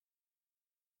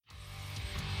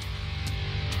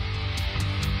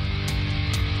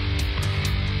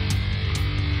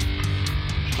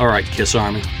All right, Kiss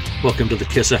Army, welcome to the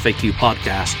Kiss FAQ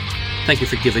podcast. Thank you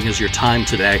for giving us your time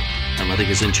today and letting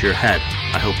us into your head.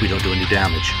 I hope we don't do any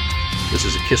damage. This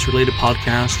is a Kiss-related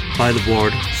podcast by the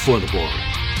board for the board.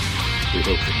 We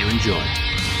hope that you enjoy.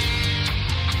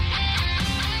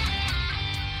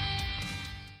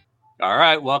 All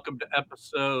right, welcome to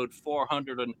episode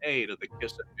 408 of the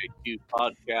Kiss FAQ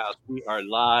podcast. We are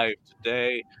live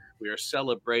today. We are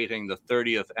celebrating the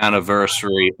 30th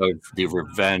anniversary of the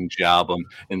Revenge album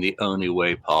in the only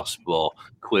way possible.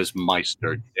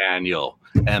 Quizmeister Daniel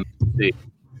MC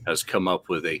has come up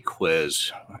with a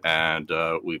quiz, and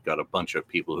we've got a bunch of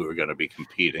people who are going to be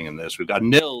competing in this. We've got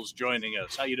Nils joining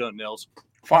us. How you doing, Nils?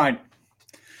 Fine.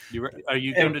 Are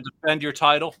you going to defend your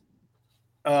title?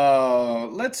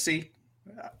 Let's see.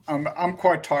 I'm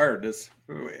quite tired.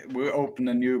 We opened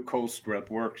a new coaster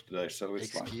at work today, so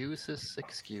it's excuses.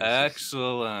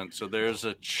 Excellent. So there's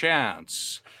a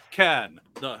chance. Ken,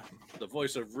 the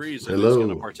voice of reason, Hello. is going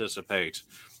to participate.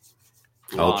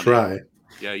 I'll try.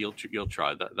 Yeah, you'll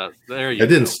try that. There you. I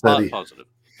didn't go. study.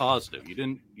 Positive.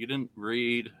 You didn't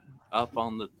read up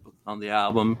on the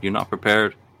album. You're not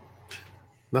prepared.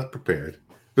 Not prepared,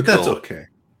 but that's Cool. okay.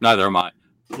 Neither am I.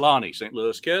 Lonnie, St.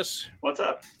 Louis Kiss. What's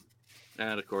up?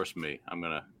 And of course me. I'm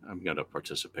gonna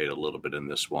participate a little bit in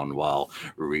this one while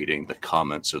reading the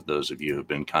comments of those of you who've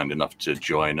been kind enough to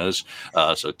join us.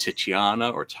 So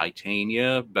Titiana or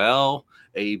Titania, Bell,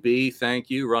 AB, thank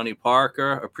you. Ronnie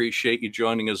Parker, appreciate you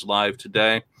joining us live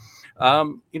today.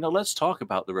 Let's talk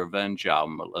about the Revenge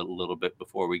album a little bit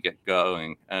before we get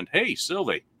going. And hey,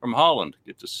 Sylvie from Holland,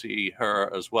 good to see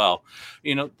her as well.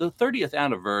 The 30th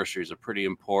anniversary is a pretty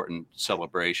important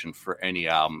celebration for any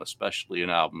album, especially an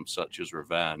album such as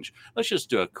Revenge. Let's just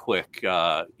do a quick,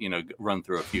 run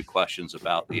through a few questions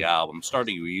about the album.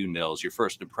 Starting with you, Nils, your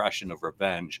first impression of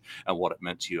Revenge and what it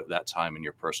meant to you at that time in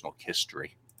your personal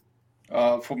history.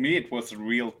 For me, it was a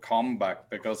real comeback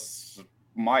because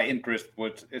my interest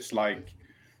is like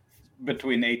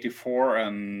between 84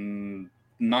 and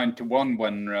 91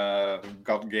 when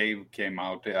God Gave came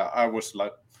out. I was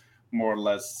like more or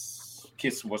less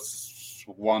Kiss was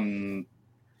one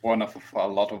of a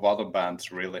lot of other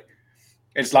bands, really.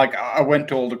 It's like I went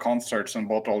to all the concerts and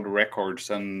bought all the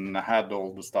records and had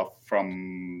all the stuff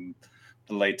from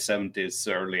the late 70s,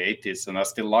 early 80s, and I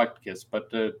still liked Kiss, but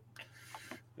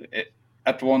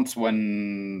at once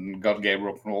when God Gave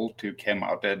Rock and Roll 2 came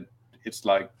out, it's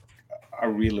like I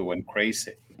really went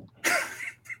crazy.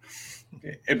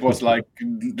 It was like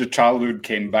the childhood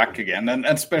came back again, and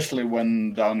especially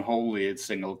when the Unholy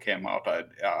single came out,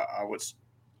 I was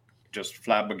just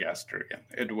flabbergasted again.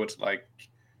 It was like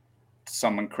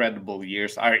some incredible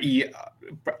years. I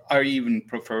even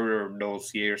prefer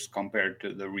those years compared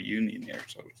to the reunion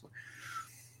years.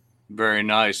 Very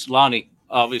nice. Lonnie,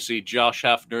 obviously Josh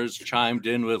Hefner's chimed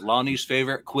in with Lonnie's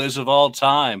favorite quiz of all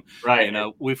time. Right.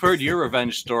 We've heard your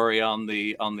revenge story on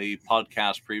the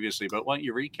podcast previously, but why don't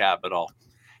you recap it all?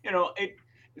 It's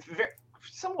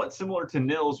somewhat similar to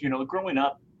Nils. Growing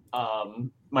up,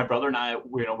 my brother and I,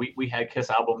 we had Kiss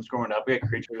albums growing up. We had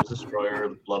Creature Was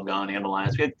Destroyer, Love Gone,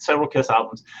 Animalize. We had several Kiss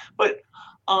albums, but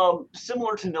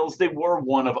similar to Nils, they were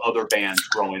one of other bands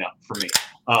growing up for me.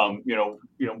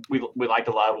 We liked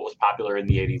a lot of what was popular in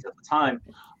the 80s at the time.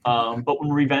 But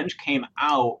when Revenge came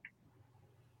out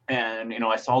and,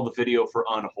 I saw the video for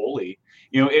Unholy,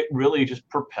 it really just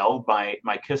propelled my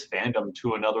Kiss fandom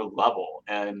to another level.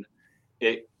 And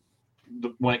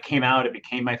when it came out, it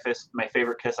became my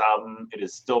favorite Kiss album. It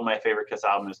is still my favorite Kiss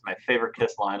album. It's my favorite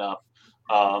Kiss lineup,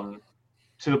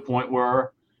 to the point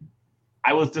where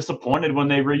I was disappointed when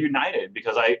they reunited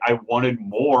because I wanted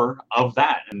more of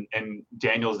that. And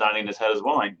Daniel's nodding his head as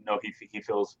well. I know he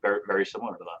feels very, very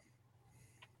similar to that.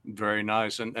 Very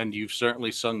nice. And you've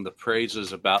certainly sung the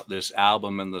praises about this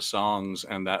album and the songs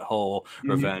and that whole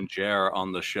Revenge era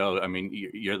on the show. I mean,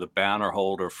 you're the banner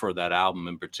holder for that album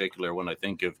in particular when I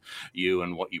think of you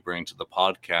and what you bring to the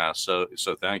podcast. So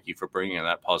thank you for bringing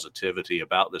that positivity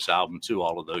about this album to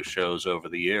all of those shows over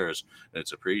the years.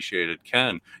 It's appreciated.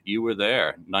 Ken, you were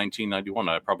there, 1991.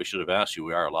 I probably should have asked you.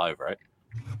 We are live, right?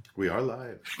 We are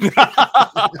live.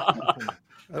 I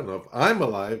don't know if I'm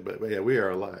alive, but yeah, we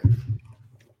are alive.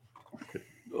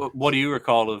 What do you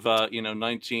recall of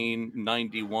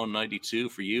 1991, 92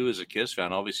 for you as a Kiss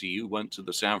fan? Obviously, you went to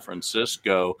the San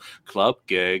Francisco club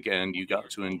gig and you got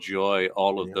to enjoy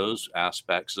all of those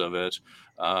aspects of it.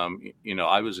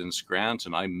 I was in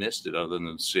Scranton. I missed it other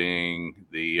than seeing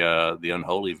the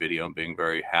Unholy video and being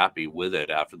very happy with it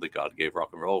after the God Gave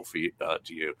Rock and Roll to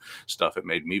you stuff. It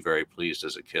made me very pleased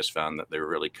as a Kiss fan that they were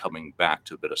really coming back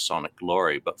to a bit of sonic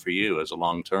glory. But for you as a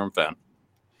long-term fan?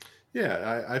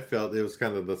 Yeah, I felt it was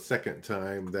kind of the second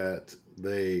time that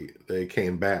they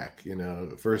came back.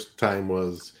 The first time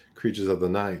was Creatures of the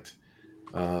Night,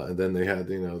 and then they had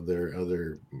their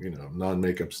other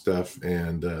non-makeup stuff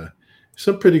and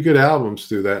some pretty good albums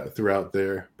throughout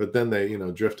there. But then they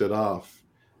drifted off,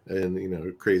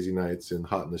 and Crazy Nights and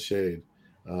Hot in the Shade.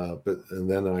 And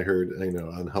then I heard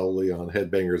Unholy on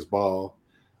Headbangers Ball,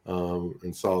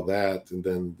 and saw that, and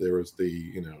then there was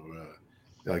the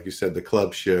like you said, the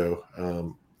club show.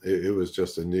 It was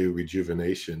just a new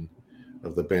rejuvenation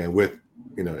of the band with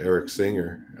Eric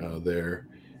Singer there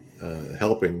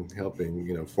helping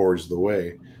forge the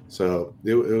way. So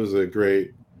it was a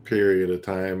great period of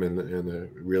time and a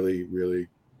really really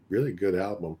really good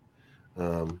album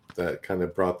that kind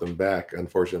of brought them back.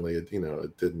 Unfortunately, it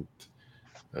didn't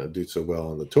do so well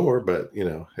on the tour, but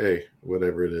hey,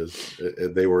 whatever it is,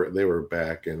 they were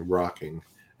back and rocking.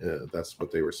 That's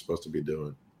what they were supposed to be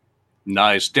doing.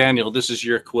 Nice. Daniel, this is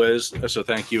your quiz. So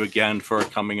thank you again for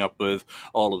coming up with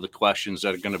all of the questions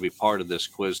that are going to be part of this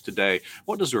quiz today.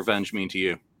 What does revenge mean to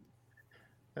you?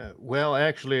 Well,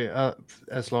 actually,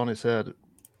 as Lonnie said,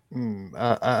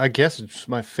 I guess it's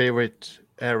my favorite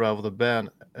era of the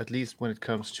band, at least when it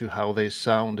comes to how they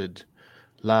sounded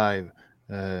live.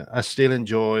 I still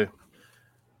enjoy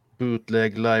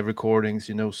bootleg live recordings,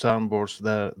 soundboards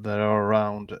that are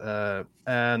around.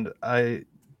 And I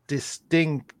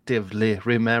distinctively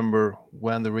remember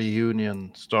when the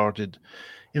reunion started.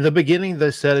 In the beginning,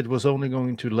 they said it was only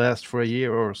going to last for a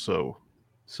year or so.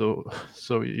 So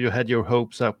you had your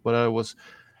hopes up, but I was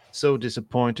so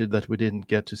disappointed that we didn't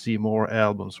get to see more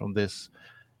albums from this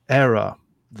era,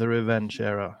 the Revenge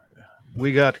era.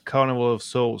 We got Carnival of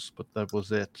Souls, but that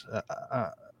was it.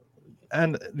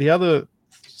 And the other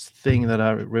thing that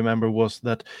I remember was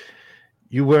that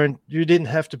you didn't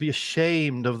have to be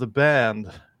ashamed of the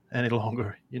band any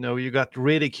longer. You got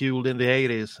ridiculed in the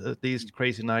 80s, at least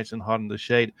Crazy Nights and Hot in the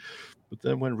Shade. But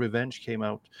then when Revenge came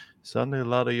out, suddenly a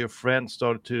lot of your friends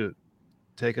started to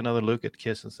take another look at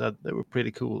Kiss and said they were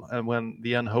pretty cool. And when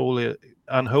the Unholy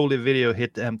video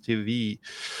hit MTV,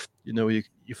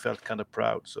 you felt kind of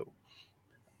proud. So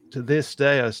to this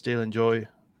day, I still enjoy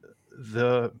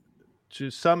to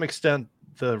some extent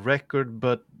the record,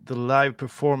 but the live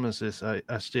performances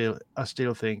I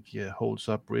still think holds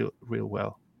up real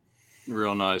well.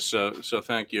 Real nice. So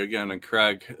thank you again. And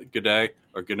Craig, good day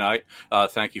or good night.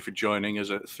 Thank you for joining us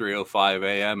at 3:05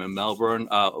 a.m. in Melbourne.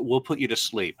 We'll put you to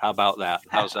sleep. How about that?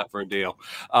 How's that for a deal?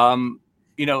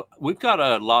 We've got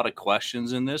a lot of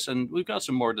questions in this, and we've got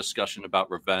some more discussion about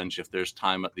Revenge if there's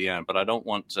time at the end, but I don't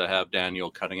want to have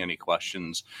Daniel cutting any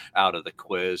questions out of the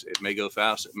quiz. It may go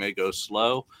fast, it may go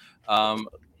slow.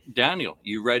 Daniel,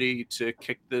 you ready to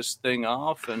kick this thing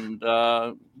off? And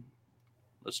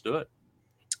let's do it.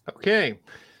 Okay,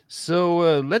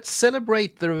 so let's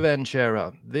celebrate the Revenge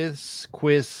era. This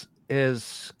quiz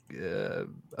is a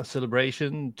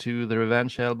celebration to the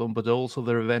Revenge album, but also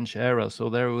the Revenge era. So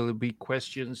there will be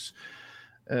questions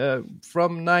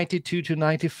from 92 to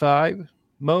 95,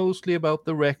 mostly about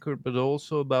the record, but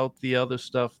also about the other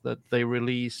stuff that they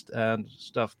released and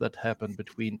stuff that happened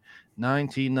between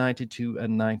 1992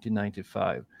 and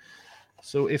 1995.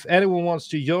 So if anyone wants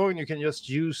to join, you can just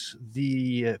use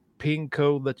the pin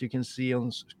code that you can see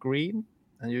on screen,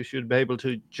 and you should be able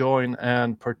to join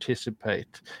and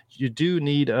participate. You do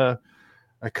need a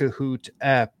Kahoot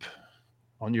app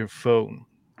on your phone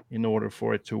in order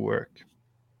for it to work.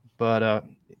 But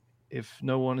if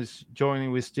no one is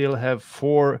joining, we still have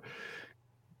 4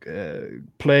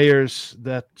 players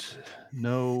that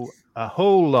know a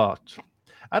whole lot.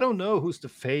 I don't know who's the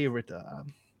favorite.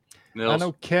 Nils.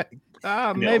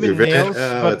 I know maybe Nils,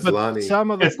 but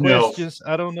some of the questions,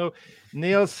 I don't know.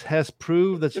 Nils has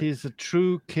proved that he's a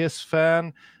true Kiss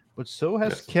fan, but so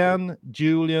has Ken,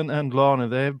 Julian, and Lana.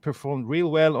 They have performed real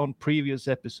well on previous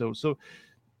episodes. So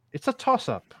it's a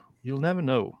toss-up. You'll never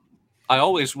know. I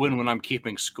always win when I'm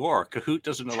keeping score. Kahoot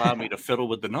doesn't allow me to fiddle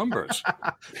with the numbers.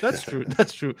 That's true.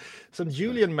 That's true. Some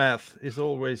Julian math is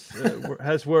always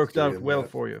has worked out well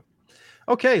for you.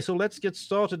 Okay, so let's get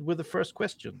started with the first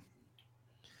question.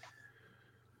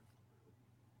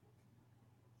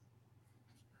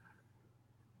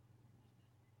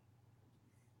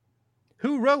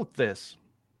 Who wrote this?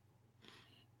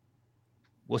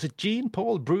 Was it Gene,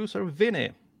 Paul, Bruce, or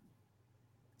Vinny?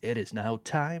 It is now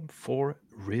time for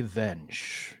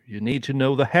Revenge. You need to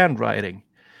know the handwriting.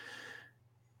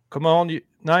 Come on,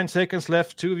 9 seconds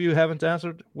left. 2 of you haven't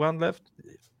answered. 1 left.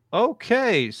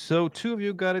 Okay, so 2 of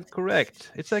you got it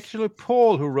correct. It's actually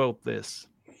Paul who wrote this.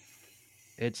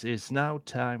 It is now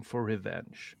time for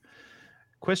Revenge.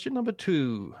 Question number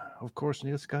 2. Of course,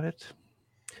 Nils got it.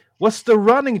 What's the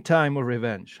running time of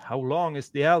Revenge? How long is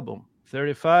the album?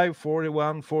 35,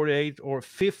 41, 48, or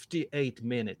 58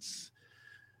 minutes?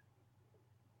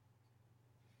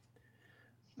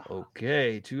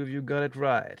 Okay, 2 of you got it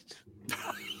right.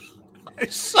 I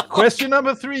suck. Question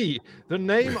number 3. The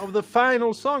name of the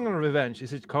final song on Revenge.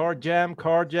 Is it Car Jam,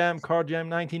 Car Jam, Car Jam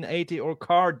 1980, or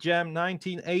Car Jam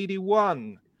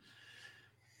 1981?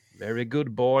 Very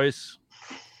good, boys.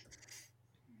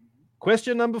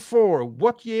 Question number 4.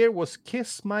 What year was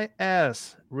Kiss My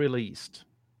Ass released?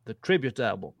 The tribute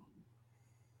album.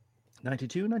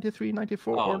 92, 93,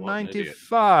 94, Oh, or what an idiot.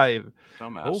 95?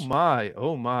 Dumbass.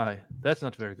 Oh my. That's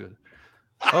not very good.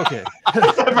 Okay.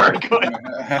 Very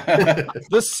good.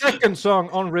 The second song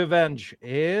on Revenge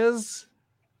is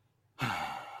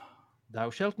Thou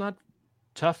Shalt Not,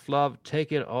 Tough Love,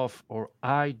 Take It Off, or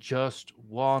I Just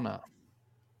Wanna.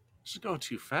 This is going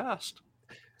too fast.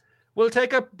 We'll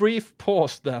take a brief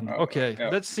pause then. Okay, yeah.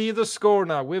 let's see the score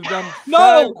now. We've done 5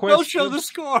 No, questions. don't show the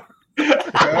score.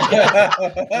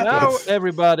 Now,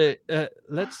 everybody,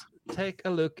 let's take a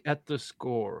look at the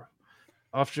score.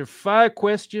 After 5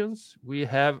 questions, we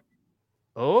have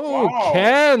Wow.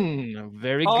 Ken.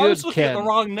 Very Oh, I good, was looking at Ken. the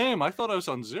wrong name. I thought I was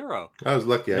on 0. I was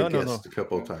lucky. I No, guessed a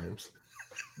couple of times.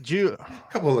 Ju- A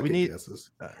couple of lucky need- guesses.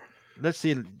 Let's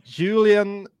see,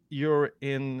 Julian, you're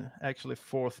in actually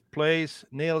 4th place.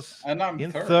 Niels And I'm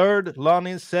in third. 3rd,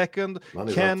 Lonnie in 2nd,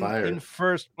 Lonnie's on Ken fire. in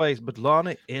 1st place. But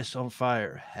Lonnie is on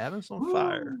fire. Heaven's on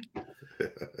fire.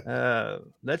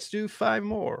 Let's do 5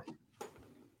 more.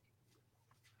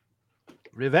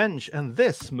 Revenge and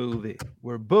this movie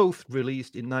were both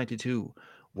released in 92.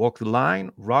 Walk the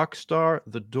Line, Rockstar,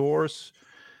 The Doors,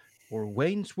 or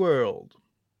Wayne's World.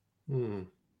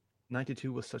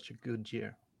 92 was such a good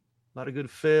year. A lot of good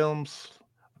films.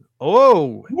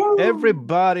 Oh, Woo!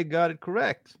 everybody got it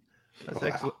correct.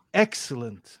 That's Wow.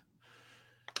 excellent.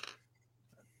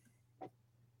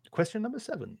 Question number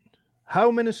 7.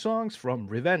 How many songs from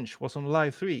Revenge was on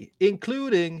Live 3,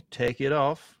 including Take It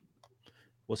Off?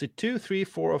 Was it 2, 3,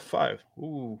 4, or 5?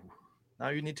 Ooh, now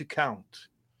you need to count.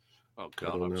 Oh, I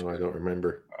God. don't I'm know. I scared. don't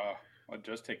remember. I'll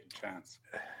just take a chance.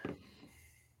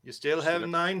 You still have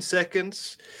 9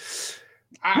 seconds.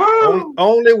 Ah,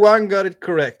 Only one got it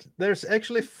correct. There's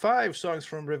actually 5 songs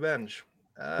from Revenge.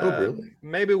 Really?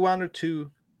 Maybe 1 or 2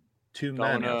 too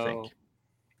many, I know. think.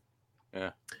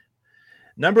 Yeah.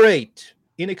 Number 8.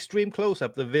 In Extreme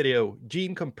Close-Up, the video,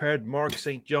 Gene compared Mark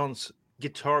St. John's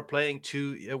guitar playing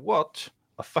to a what?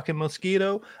 A fucking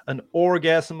mosquito, an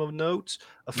orgasm of notes,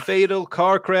 a fatal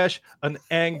car crash, an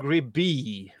angry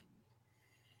bee.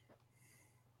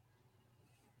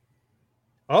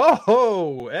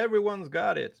 Oh, everyone's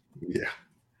got it. Yeah.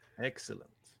 Excellent.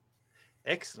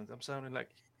 Excellent. I'm sounding like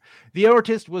the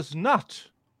artist was not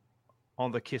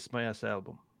on the Kiss My Ass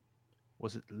album.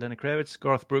 Was it Lenny Kravitz,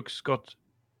 Garth Brooks, Scott,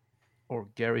 or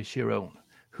Gary Cherone?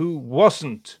 Who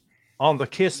wasn't on the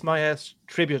Kiss My Ass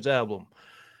tribute album?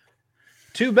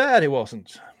 Too bad he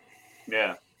wasn't.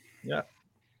 Yeah.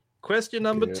 Question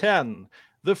number Yeah. 10.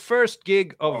 The first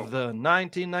gig of Oh. the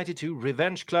 1992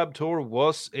 Revenge Club tour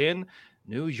was in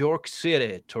New York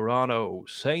City, Toronto,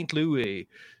 St. Louis,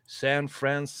 San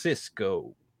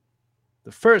Francisco.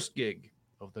 The first gig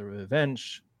of the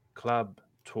Revenge Club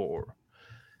tour.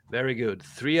 Very good.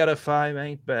 3 out of 5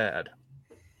 ain't bad.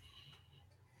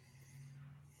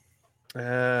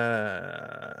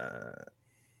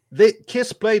 The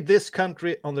Kiss played this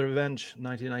country on the Revenge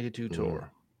 1992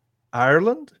 tour.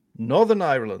 Ireland, Northern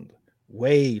Ireland,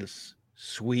 Wales,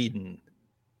 Sweden.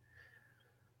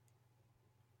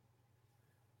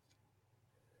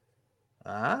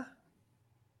 Ah.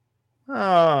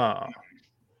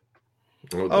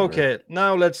 Okay,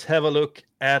 now let's have a look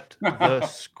at the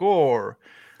score.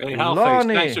 Hey, Halface,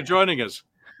 Lonnie. thanks for joining us.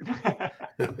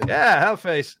 Yeah,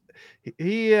 Halface.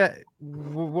 He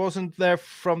wasn't there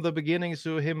from the beginning,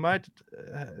 so he might.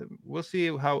 We'll see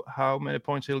how many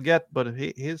points he'll get, but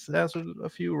he's answered a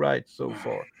few right so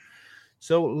far.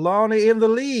 So Lonnie in the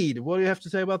lead. What do you have to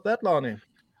say about that, Lonnie?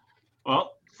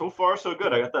 Well, so far so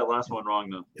good. I got that last one wrong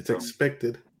though. It's So,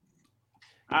 expected.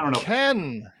 I don't know.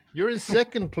 Ken, you're in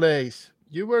second place.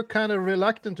 You were kind of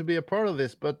reluctant to be a part of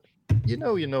this, but you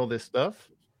know this stuff.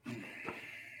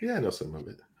 Yeah, I know some of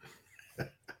it. Have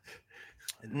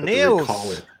to Niels.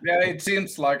 recall it. yeah, it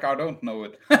seems like I don't know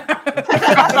it.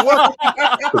 What?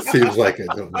 It seems like I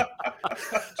don't know.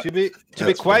 To be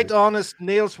That's quite funny. honest,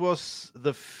 Niels was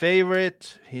the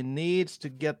favorite. He needs to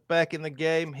get back in the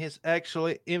game. He's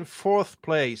actually in 4th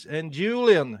place. And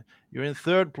Julian, you're in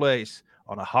 3rd place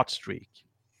on a hot streak.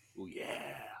 Oh,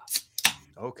 yeah.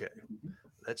 Okay,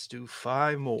 let's do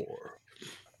 5 more.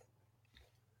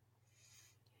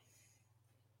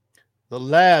 The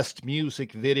last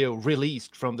music video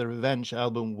released from the Revenge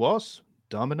album was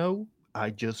Domino, I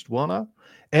Just Wanna,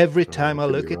 Every Time I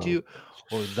could be Look at wrong. You,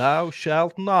 or Thou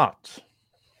Shalt Not.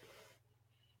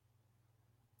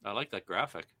 I like that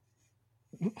graphic.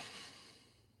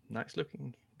 Nice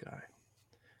looking guy.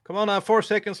 Come on now, 4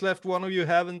 seconds left. One of you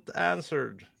haven't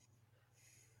answered.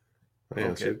 I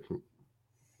answered.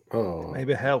 Oh,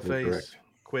 Maybe Hellface incorrect.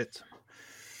 quit.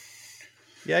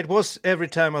 Yeah, it was Every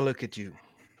Time I Look at You.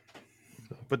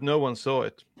 But no one saw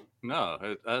it.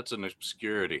 No, that's an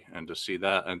obscurity, and to see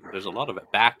that, and there's a lot of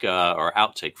it back or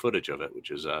outtake footage of it,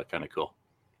 which is kind of cool.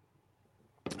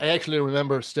 I actually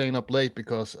remember staying up late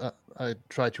because I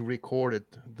tried to record it.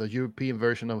 The European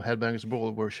version of Headbangers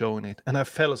Ball were showing it, and I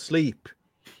fell asleep,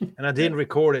 and I didn't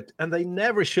record it, and they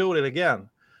never showed it again.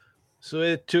 So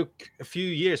it took a few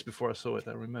years before I saw it.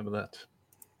 I remember that.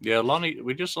 Yeah, Lonnie,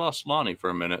 we just lost Lonnie for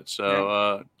a minute,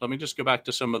 so let me just go back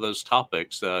to some of those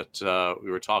topics that we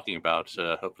were talking about.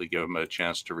 Hopefully, give him a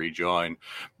chance to rejoin.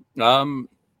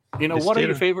 What are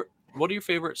your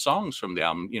favorite songs from the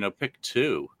album? Pick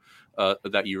two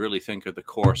that you really think are the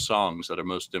core songs that are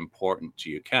most important to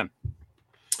you, Ken.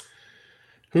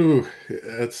 Ooh,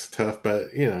 that's tough, but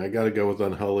I got to go with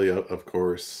Unholy, of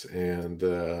course, and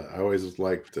I always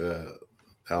liked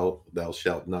Thou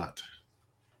Shalt Not.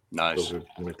 Nice. Those are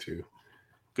my two.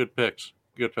 Good picks.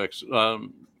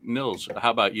 Nils,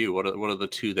 how about you? What are the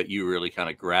two that you really kind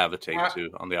of gravitate to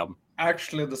on the album?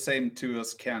 Actually, the same two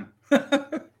as Ken.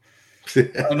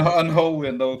 Unholy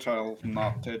and Thou Shalt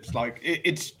Not. It's like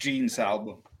it's Gene's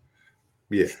album.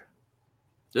 Yeah.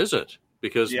 Is it?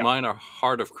 Because mine are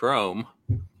Heart of Chrome,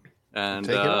 and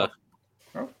Take it off.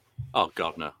 Oh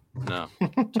God, no.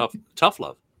 Tough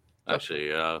Love.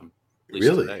 Actually, at least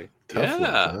Really? today. Tough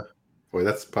Love, huh? Boy,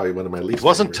 that's probably one of my least. It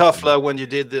wasn't favorites. tough love when you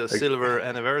did the silver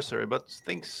anniversary, but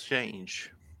things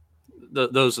change.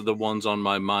 Those are the ones on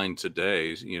my mind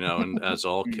today, and as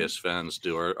all Kiss fans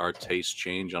do, our tastes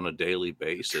change on a daily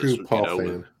basis. True Paul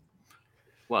fan.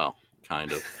 Well,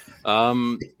 kind of.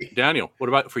 Daniel, what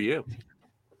about for you?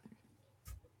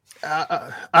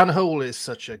 Unholy is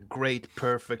such a great,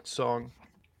 perfect song.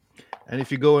 And if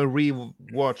you go and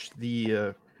re-watch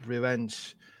the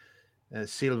Revenge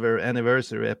silver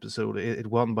anniversary episode, it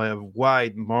won by a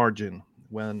wide margin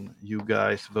when you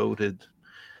guys voted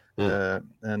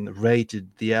and rated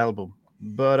the album.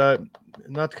 But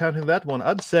not counting that one,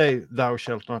 I'd say Thou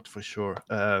Shalt Not for sure.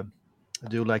 I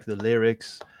do like the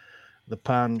lyrics, the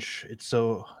punch. It's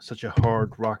such a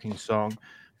hard rocking song.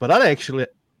 But I'd actually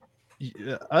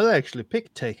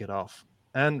pick Take It Off.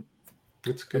 And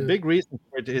It's a good. big reason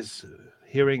for it is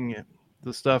hearing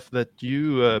the stuff that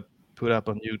you put up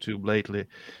on YouTube lately,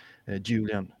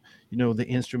 Julian. The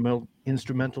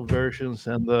instrumental versions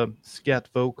and the scat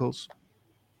vocals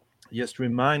just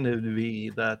reminded me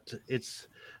that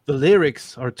the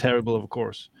lyrics are terrible, of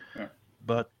course,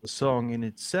 but the song in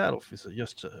itself is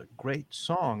just a great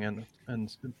song, and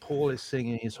Paul is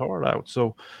singing his heart out.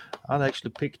 So I'll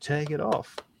actually pick Take It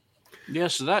Off. Yeah,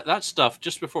 so that stuff,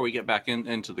 just before we get back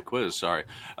into the quiz, sorry,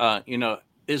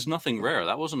 is nothing rare.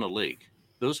 That wasn't a leak.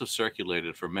 Those have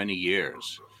circulated for many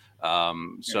years.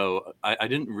 So I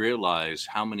didn't realize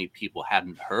how many people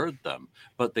hadn't heard them,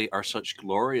 but they are such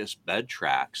glorious bed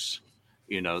tracks,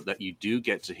 that you do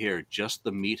get to hear just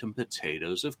the meat and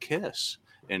potatoes of Kiss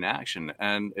in action.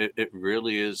 And it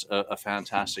really is a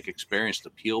fantastic experience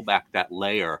to peel back that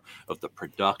layer of the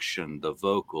production, the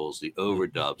vocals, the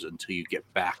overdubs, until you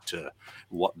get back to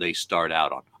what they start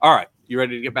out on. All right. You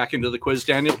ready to get back into the quiz,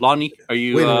 Daniel? Lonnie, are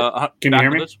you Can you hear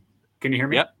me? this? Can you hear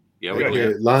me? Yep. Yeah, we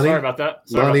Okay, can. Lonnie, Sorry about that.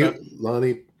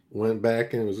 Lonnie went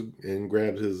back and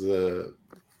grabbed his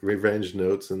revenge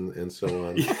notes and so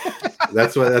on.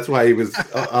 That's why he was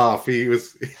off. He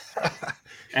was.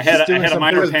 I had a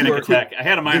minor panic attack. I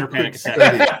had a minor panic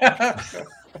attack.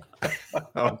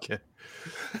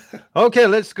 Okay,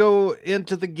 let's go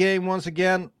into the game once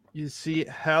again. You see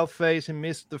Hellface, he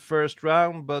missed the first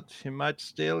round, but he might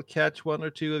still catch one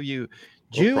or two of you.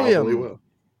 Probably Julian, will.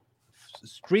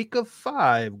 streak of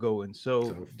 5 going,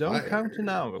 so don't count him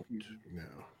out. No.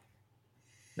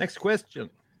 Next question.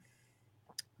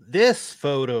 This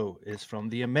photo is from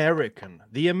the American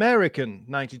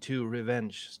 92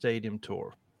 Revenge Stadium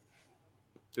Tour.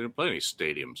 Didn't play any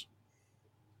stadiums.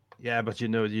 Yeah, but you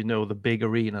know the big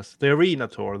arenas. The arena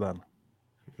tour then.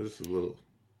 This is a little.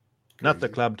 Not the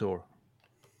club tour.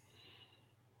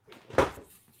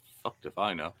 Fucked if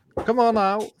I know. Come on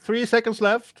now. 3 seconds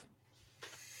left.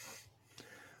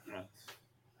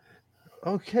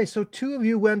 Okay, so 2 of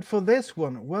you went for this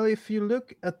one. Well, if you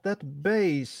look at that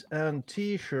bass and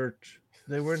t-shirt,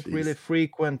 they weren't really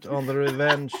frequent on the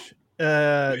Revenge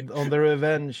on the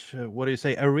Revenge, what do you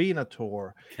say, Arena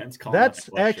Tour. Ken's calling That's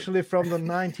that question. actually from the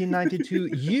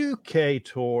 1992 UK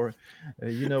tour.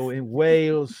 In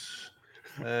Wales,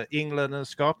 England, and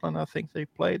Scotland, I think they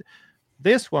played.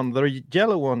 This one, the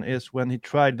yellow one, is when he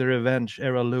tried the Revenge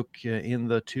era look in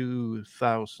the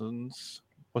 2000s.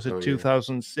 Was it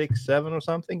 2006, 7 or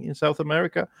something in South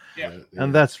America? Yeah.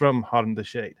 And that's from Hard in the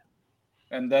Shade.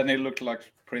 And then he looked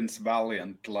like Prince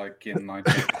Valiant, like in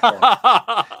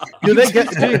 1984. Do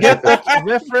you get that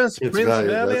reference, It's Prince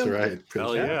Valiant, Valiant? that's right. Prince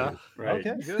Hell yeah. Valiant. Right.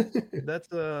 Okay, good.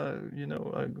 That's a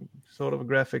sort of a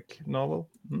graphic novel.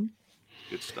 Hmm?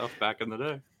 Good stuff back in the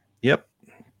day. Yep.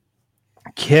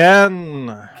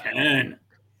 Ken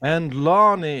and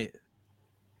Lonnie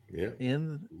Yeah,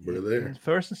 in we're there.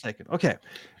 first and second. Okay.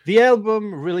 The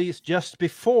album released just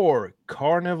before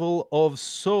Carnival of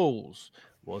Souls.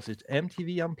 Was it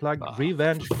MTV Unplugged,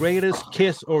 Revenge, Greatest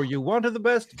Kiss, or You Wanted the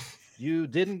Best? You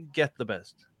didn't get the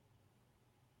best.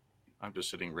 I'm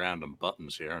just hitting random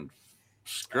buttons here and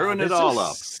screwing it all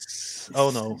up.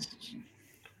 Oh no.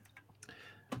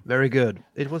 Very good.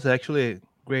 It was actually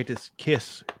Greatest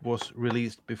Kiss was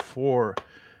released before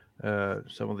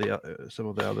some of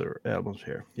the other albums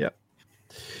here. Yeah.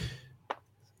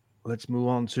 Let's move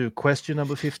on to question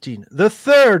number 15. The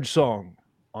third song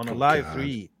on Alive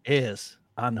 3 is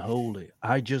Unholy.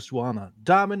 I Just Wanna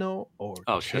Domino or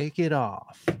Take It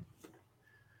Off.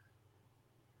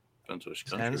 Depends which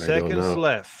 10 country. seconds know.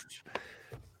 left.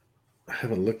 I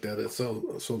haven't looked at it so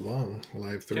long.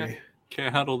 Live 3.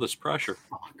 Can't handle this pressure.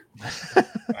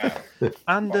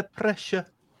 Under pressure.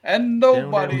 And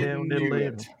nobody Down, knew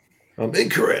it. I'm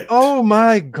incorrect. Oh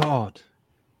my God.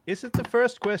 Is it the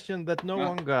first question that no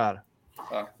one got?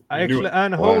 Actually,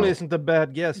 Unholy isn't a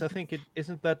bad guess. I think it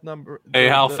isn't that number. Hey,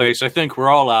 Halface, I think we're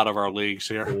all out of our leagues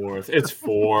here. Fourth. It's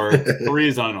 4.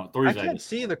 Three's on. I can't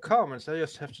see the comments. I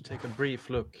just have to take a brief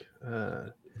look.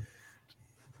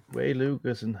 Ray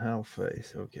Lucas and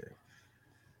Halface.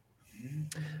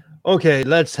 Okay,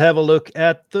 let's have a look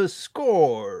at the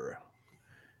score.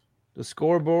 The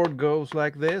scoreboard goes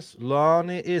like this.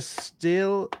 Lonnie is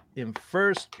still in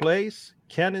first place.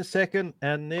 Ken in second,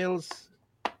 and Nils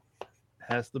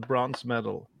has the bronze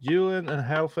medal. Julian and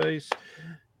Halface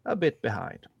a bit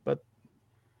behind, but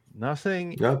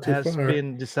nothing has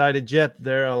been decided yet.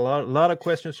 There are a lot of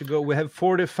questions to go. We have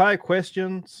 45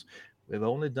 questions. We've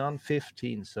only done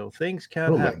 15, so things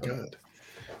can happen. Oh my God.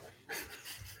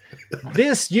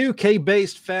 This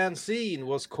UK-based fanzine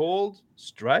was called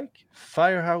Strike,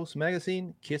 Firehouse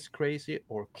Magazine, Kiss Crazy,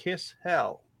 or Kiss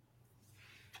Hell.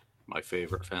 My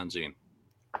favorite fanzine.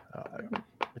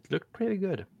 It looked pretty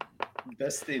good.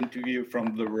 Best interview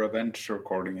from the Revenge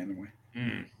recording, anyway.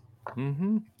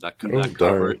 Mm-hmm. That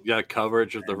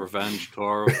coverage of the Revenge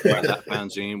tour by that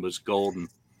fanzine was golden.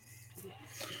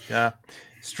 Yeah.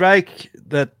 Strike,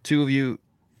 that two of you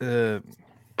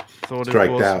thought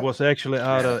it was actually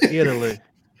out of Italy.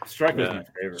 Strike was my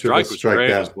favorite. Strike was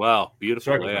great as well.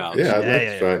 Beautiful layout. Yeah,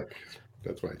 I Strike.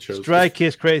 That's why I chose Strike,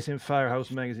 Kiss Crazy, and Firehouse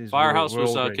Magazine. Firehouse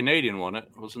was Canadian, wasn't it?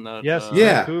 Wasn't that? Yes,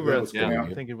 Vancouver. I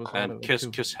think it was. And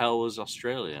Kiss Hell was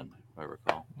Australian, if I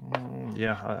recall.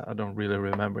 I don't really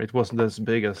remember. It wasn't as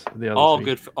big as the other.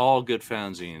 All good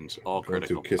fanzines, all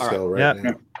critical. Kiss Hell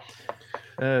right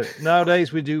now.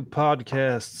 Nowadays we do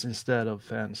podcasts instead of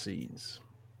fanzines.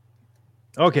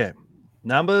 Okay,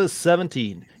 number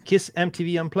 17. Kiss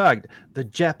MTV Unplugged. The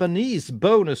Japanese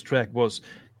bonus track was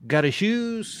Gotta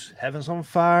Shoes, Heaven's on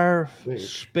Fire,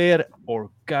 Spare, or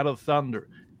God of Thunder.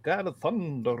 God of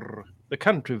Thunder, the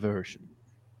country version.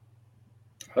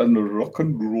 And rock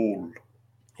and roll.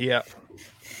 Yeah.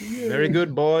 Very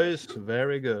good, boys.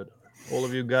 Very good. All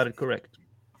of you got it correct.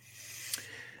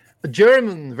 The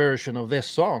German version of this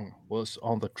song was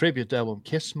on the tribute album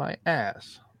Kiss My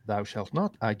Ass. Thou Shalt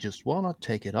Not, I Just Wanna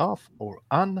Take It Off, or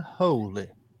Unholy.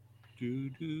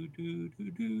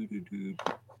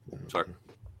 Sorry.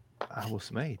 I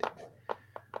was made.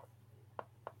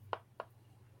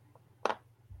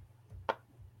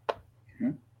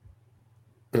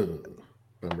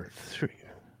 Number 3.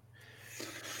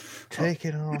 Take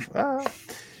it off.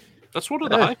 That's one of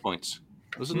the high points.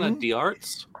 Wasn't that the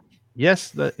arts?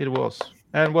 Yes, it was.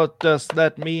 And what does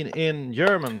that mean in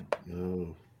German?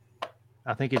 No.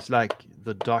 I think it's like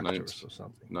the doctors or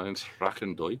something. Nein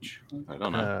Sprachen Deutsch. I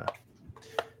don't know.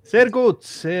 Sehr gut,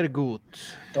 sehr gut.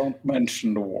 Don't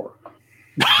mention the war.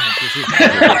 John,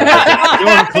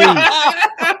 please.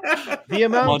 The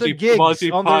amount of gigs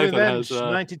on the Revenge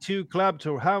 92 Club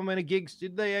Tour, how many gigs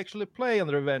did they actually play on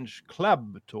the Revenge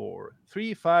Club Tour?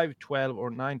 3, 5, 12,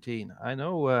 or 19? I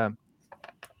know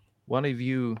one of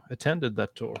you attended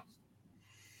that tour.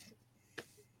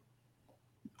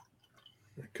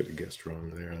 could have guessed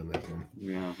wrong there on that one.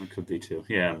 Yeah, it could be too.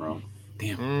 Yeah, I'm wrong.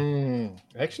 Damn.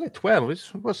 Actually, 12.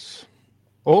 It was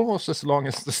almost as long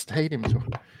as the stadium tour.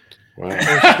 Wow. Or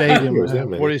stadium. Was that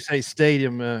many? What do you say?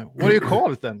 Stadium. What do you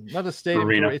call it then? Not a stadium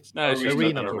Arena. tour. It's No, it's just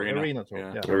arena an tour. arena. Arena tour.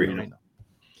 Yeah. Yeah, Arena. arena.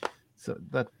 So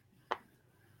that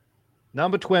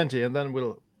number 20, and then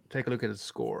we'll take a look at the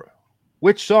score.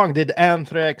 Which song did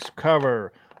Anthrax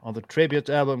cover on the tribute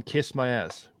album Kiss My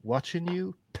Ass? Watching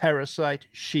You, Parasite,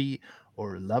 She,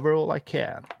 or Lover All I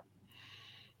Can?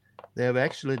 They have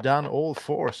actually done all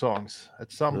 4 songs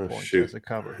at some point as a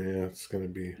cover. Yeah, it's going to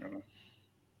be.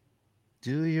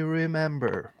 Do you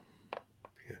remember?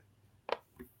 Yeah.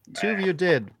 2 of you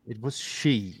did. It was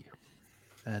She.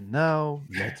 And now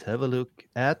let's have a look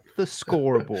at the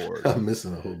scoreboard. I'm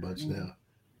missing a whole bunch now.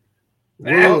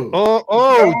 Whoa.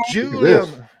 Oh,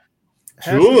 Julian.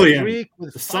 has a streak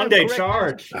with the 5 Sunday correct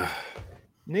charge.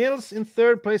 Niels in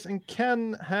 3rd place, and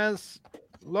Ken has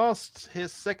lost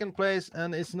his 2nd place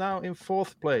and is now in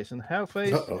 4th place. And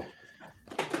Hellface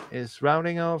is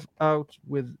rounding off out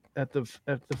with at the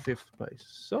 5th place.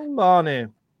 So Lonnie,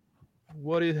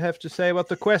 what do you have to say about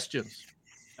the questions?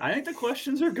 I think the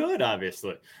questions are good,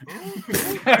 obviously.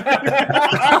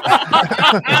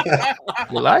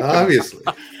 You like them? Obviously.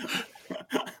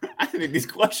 I think these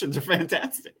questions are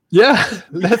fantastic. Yeah,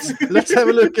 let's have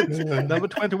a look at number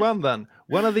 21 then.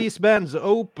 One of these bands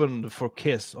opened for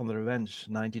Kiss on the Revenge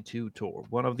 92 tour.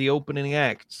 One of the opening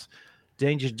acts.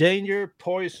 Danger Danger,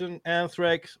 Poison,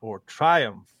 Anthrax, or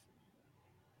Triumph?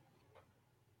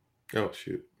 Oh,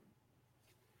 shoot.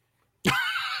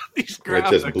 These I graphics.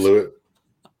 just blew it.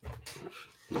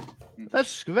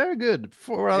 That's very good.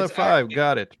 4 out of 5.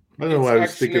 Got it. I don't know why I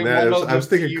was thinking that. I was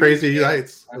thinking Crazy few-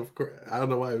 Nights. Of course, I don't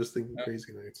know why I was thinking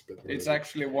Crazy Nights, but It's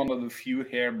actually one of the few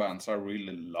hair bands I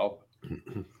really love.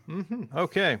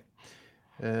 Okay.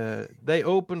 They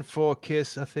opened for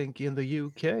Kiss, I think, in the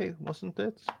UK, wasn't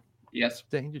it? Yes.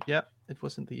 Danger, yeah, it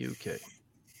was in the UK.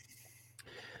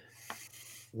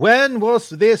 When was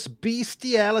this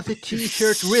Bestiality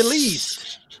t-shirt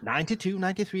released? 92,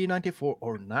 93, 94,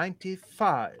 or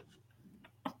 95?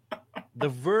 The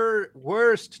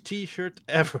worst t-shirt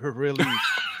ever released.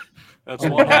 That's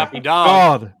one happy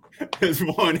dog. God. There's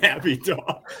one happy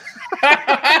dog.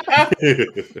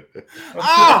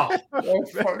 Oh,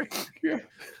 fuck. Yeah.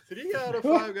 3 out of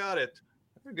 5 got it.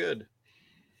 Very good.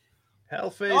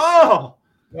 Hellface. Oh,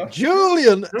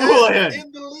 Julian Julian!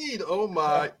 in the lead. Oh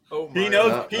my. Oh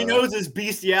my. he knows his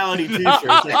bestiality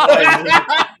t-shirts.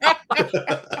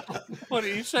 What are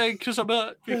you saying?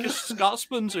 Because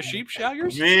Scotsman's are sheep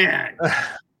shaggers? Man,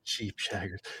 Cheap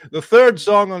shaggers. The 3rd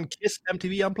song on Kiss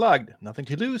MTV Unplugged. Nothing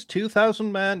to Lose,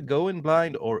 2000 Man, Going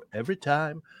Blind, or Every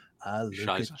Time I Look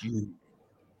Scheisse. at You.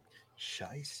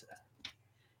 Scheisse.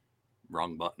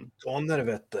 Wrong button.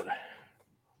 Donnerwetter.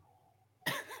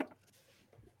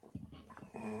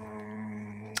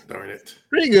 Darn it.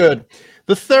 Pretty good.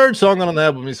 The 3rd song on an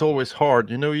album is always hard.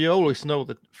 You know, you always know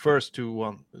the first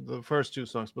 2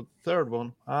 songs, but the 3rd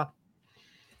one,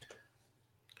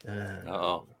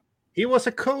 Uh-oh. he was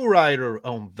a co-writer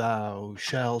on Thou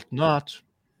Shalt Not.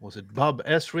 Was it Bob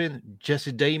Ezrin,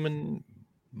 Jesse Damon,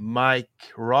 Mike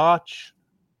Roach,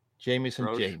 Jamieson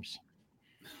Roach? James?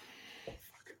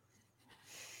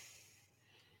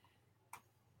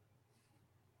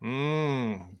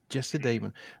 Jesse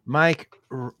Damon. Mike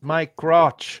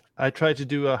Roach. I tried to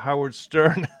do a Howard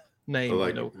Stern name.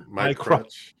 Like you know. Mike Roach.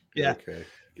 Crutch. Yeah. Okay.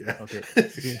 Yeah. Okay.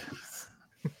 Yeah.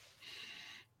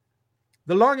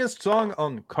 The longest song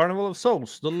on Carnival of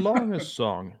Souls. The longest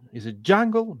song. Is it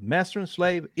Jungle, Master and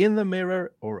Slave, In the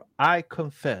Mirror, or I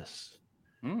Confess?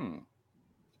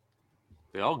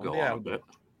 They all go Yeah. on a bit.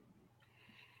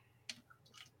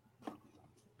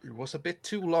 It was a bit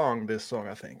too long, this song,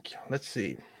 I think. Let's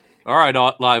see. All right,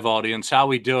 live audience, how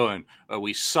we doing? Are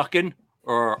we sucking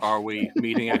or are we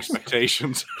meeting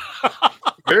expectations?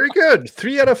 Very good.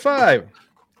 3 out of 5.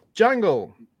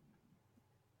 Jungle.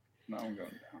 Now I'm going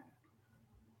down.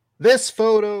 This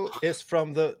photo is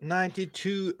from the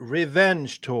 92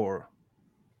 Revenge Tour.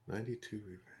 92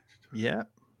 Revenge. Yeah.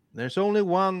 There's only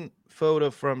one photo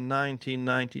from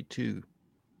 1992.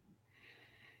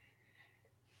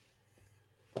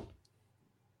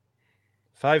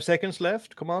 Five seconds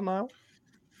left. Come on now.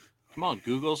 Come on,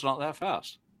 Google's not that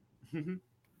fast.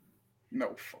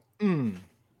 No. Fuck.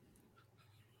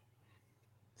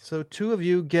 So 2 of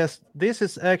you guessed. This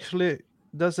is actually.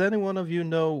 Does any one of you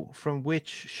know from which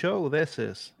show this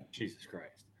is? Jesus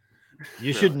Christ.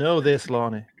 You should know this,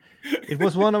 Lonnie. It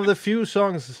was one of the few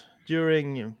songs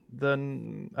during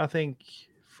the, I think,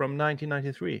 from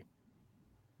 1993.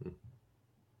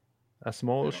 A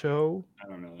small show. I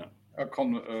don't know that.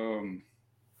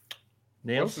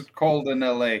 Niels? What's it called in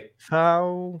LA?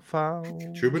 Troubadour?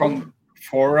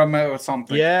 Forum or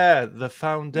something. Yeah, the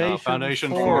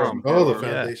Foundation Forum. Oh, the Yeah.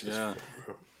 Foundation. Yeah.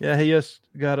 Yeah, he just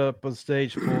got up on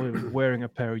stage wearing a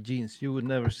pair of jeans. You would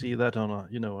never see that on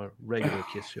a regular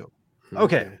Kiss show.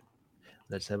 Okay,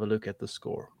 let's have a look at the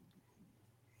score.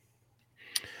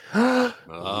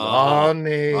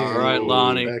 Lonnie. All right,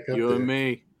 Lonnie, back up you there. and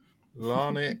me.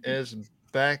 Lonnie is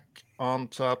back on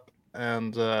top,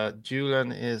 and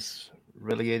Julian is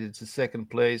relegated to second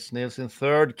place. Niels in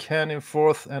third, Ken in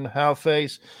fourth, and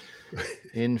Halface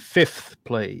in fifth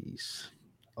place.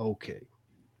 Okay,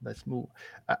 let's move.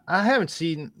 I haven't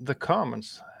seen the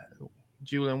comments.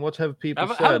 Julian, what have people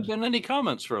said? Haven't been any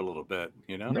comments for a little bit,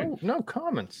 you know? No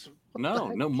comments.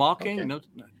 No mocking. Okay. No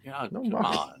come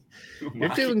mocking. on. You're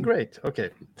doing great.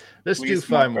 Okay, let's Please do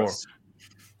 5 mock more. us.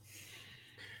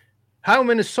 How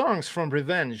many songs from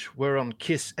Revenge were on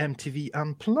Kiss MTV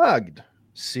Unplugged?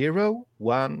 0,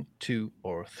 1, 2,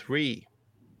 or 3?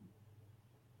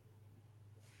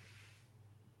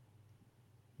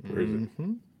 Where is it?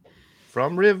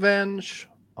 From Revenge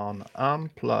on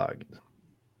Unplugged,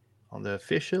 on the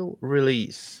official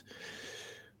release.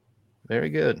 Very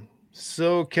good.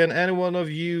 So, can any one of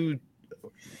you,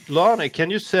 Lonnie, can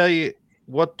you say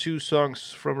what 2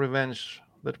 songs from Revenge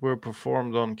that were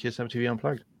performed on Kiss MTV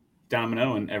Unplugged?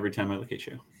 Domino and Every Time I Look at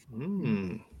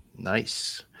You.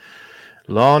 Nice.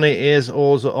 Lonnie is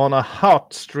also on a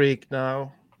hot streak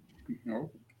now. No.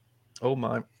 Oh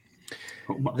my.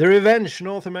 Oh my. The Revenge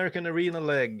North American Arena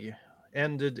leg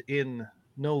ended in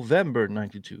November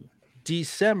 92,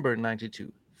 December 92,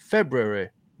 February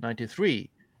 93,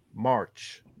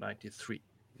 March 93.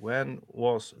 When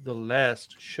was the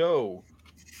last show?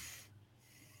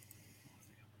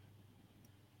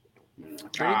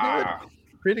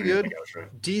 Pretty good.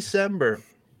 December.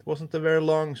 It wasn't a very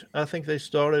long. I think they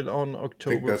started on I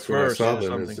October think that's when I 1st saw or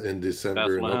them something. in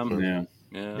December. in Bethlehem. Oakland.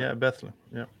 Yeah. Yeah, Bethlehem.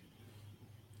 Yeah.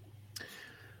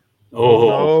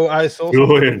 Oh, I saw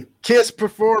Julian. Kiss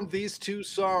performed these 2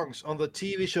 songs on the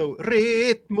TV show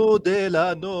Ritmo de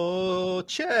la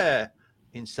Noche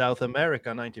in South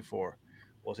America 94.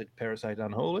 Was it Parasite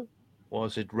Unholy?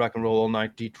 Was it Rock and Roll All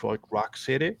Night Detroit Rock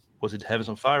City? Was it Heavens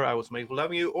on Fire, I Was Made for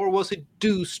Loving You? Or was it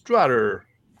Do Strutter?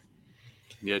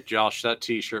 Yeah, Josh, that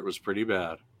T-shirt was pretty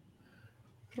bad.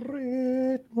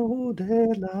 Ritmo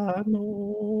de la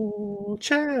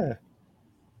Noche.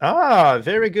 Ah,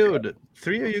 very good.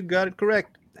 3 of you got it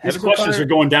correct. These Heavens on questions Fire. are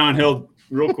going downhill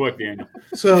real quick, Daniel.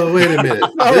 So wait a minute.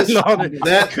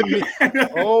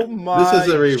 Oh my! This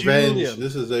is a revenge. Julian.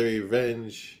 This is a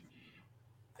revenge,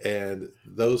 and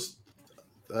those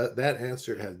that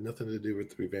answer had nothing to do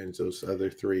with revenge. Those other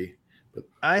 3, but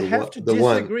I the have one- to the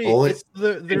one disagree. only- It's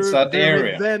the It's that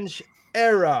area. Revenge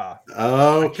era.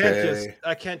 Okay.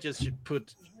 I can't just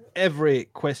put every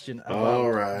question about All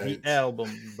the right.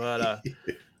 album, but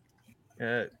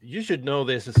you should know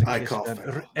this as a I Kiss call fan.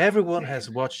 foul. Everyone has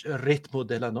watched Ritmo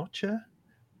de la Noche,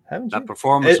 haven't That you?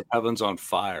 performance of Heavens on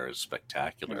Fire is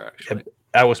spectacular, actually.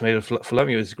 I Was Made for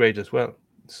Loving You is great as well.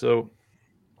 So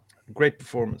great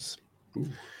performance.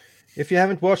 If you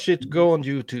haven't watched it, go on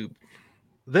YouTube.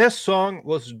 This song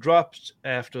was dropped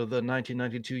after the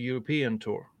 1992 European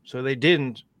tour, so they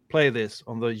didn't play this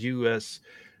on the US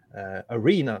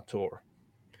arena tour.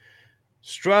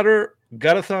 Strutter,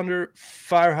 God of Thunder,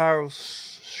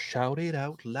 Firehouse, Shout It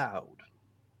Out Loud.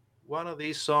 One of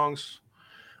these songs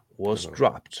was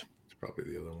dropped. It's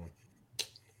probably the other one.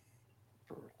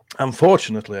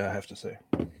 Unfortunately, I have to say.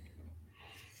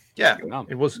 Yeah, No.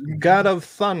 it was God of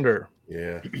Thunder.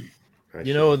 Yeah.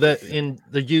 You know that in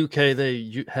the UK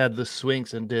they had the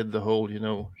swings and did the whole,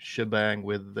 shebang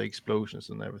with the explosions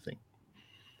and everything.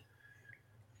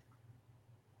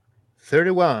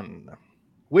 31.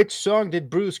 Which song did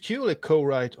Bruce Kulick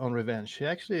co-write on Revenge? He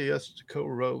actually just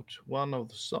co-wrote one of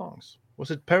the songs. Was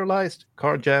it Paralyzed,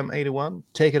 Car Jam 81,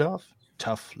 Take It Off,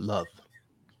 Tough Love?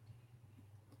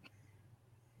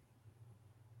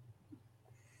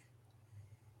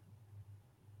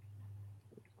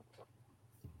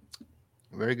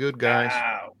 Very good, guys.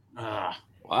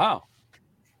 Wow.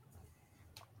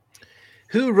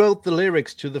 Who wrote the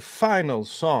lyrics to the final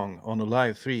song on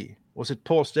Alive 3? Was it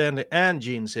Paul Stanley and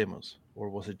Gene Simmons? Or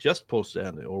was it just Paul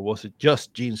Stanley? Or was it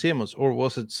just Gene Simmons? Or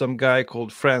was it some guy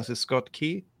called Francis Scott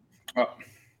Key? What?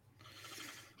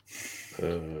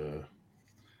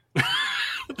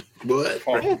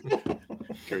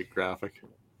 Great graphic.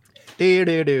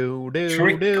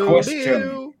 Trick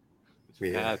question.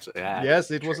 Yeah.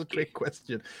 Yes, it was a trick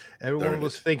question. Everyone Darn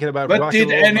was it. thinking about But Rock did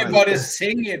and Roll Night. anybody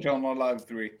sing it on Alive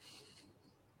 3?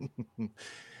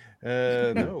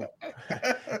 No.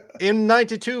 In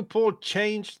 92, Paul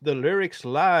changed the lyrics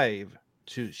live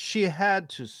to "She had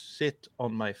to sit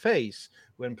on my face"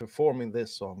 when performing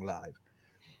this song live.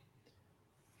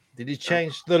 Did he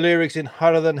change the lyrics in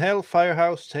 "Hotter Than Hell,"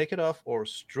 "Firehouse," "Take It Off," or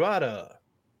 "Strata"?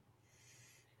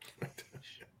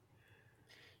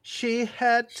 She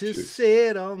had to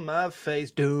sit on my face.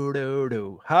 Do, do,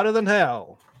 do. "Hotter Than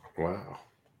Hell." Wow.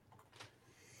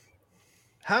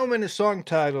 How many song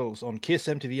titles on Kiss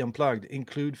MTV Unplugged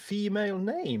include female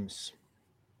names?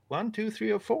 1, 2,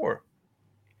 3, or 4?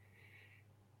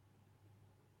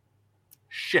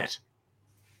 Shit.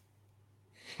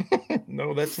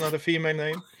 No, that's not a female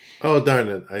name. Oh, darn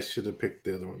it. I should have picked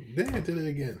the other one. Then I did it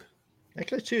again.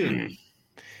 Actually, 2.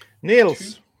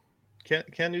 Niels,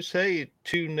 can you say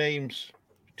 2 names,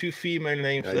 2 female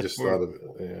names I that just thought of it.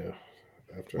 Yeah.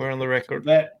 After were on the record?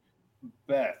 Beth.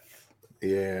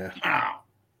 Yeah. Ah.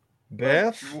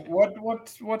 Beth?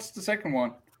 What's the second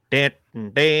one?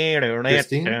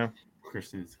 Christine?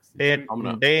 Christine.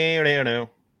 Domino.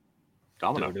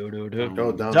 Oh, Domino.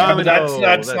 Domino.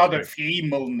 That's not right. a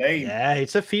female name. Yeah,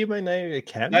 it's a female name. It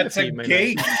can That's be a a female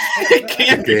game.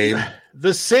 name. Game.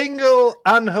 The single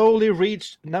 "Unholy"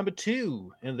 reached number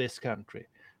 2 in this country.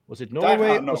 Was it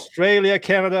Norway, No. Australia,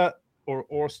 Canada, or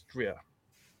Austria?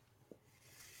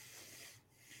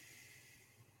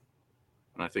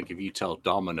 And I think if you tell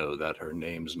Domino that her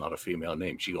name's not a female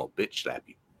name, she gonna bitch slap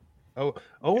you.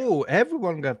 Oh,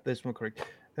 everyone got this one correct.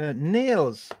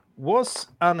 Niels, was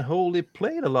 "Unholy"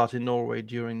 played a lot in Norway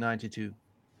during 92?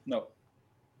 No.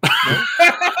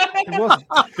 It wasn't,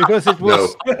 because it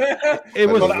was. It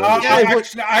was. But I yeah, it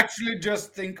was actually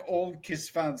just think all Kiss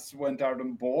fans went out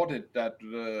and bought it that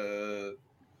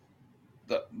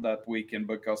weekend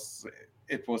because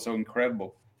it was so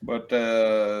incredible. But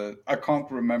I can't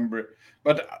remember.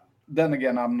 But then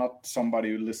again, I'm not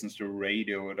somebody who listens to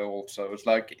radio at all. So it's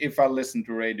like if I listen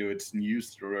to radio, it's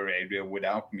news to radio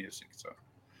without music. So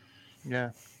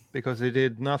yeah, because they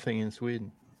did nothing in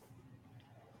Sweden.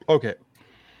 Okay.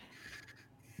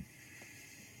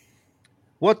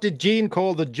 What did Gene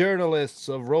call the journalists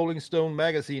of Rolling Stone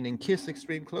magazine in Kiss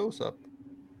Extreme Close-Up?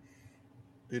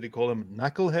 Did he call them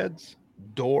knuckleheads,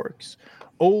 dorks,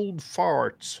 old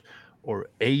farts, or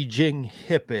aging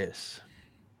hippies?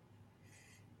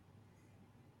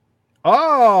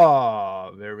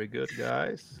 Very good,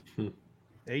 guys.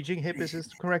 Aging hippies is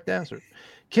the correct answer.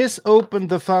 Kiss opened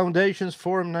the Foundation's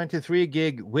Forum 93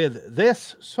 gig with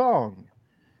this song,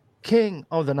 "King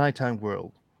of the Nighttime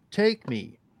World." Take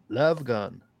Me, Love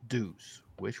Gun, Deuce.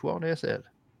 Which one is it?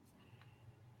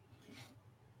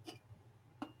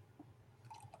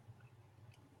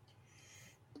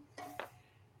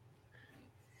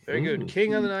 Very good.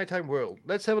 King of the Nighttime World.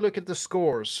 Let's have a look at the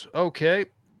scores. Okay.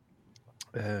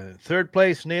 Third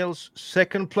place, Niels.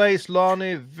 Second place,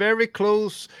 Lonnie. Very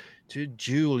close to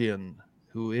Julian,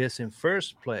 who is in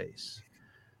first place.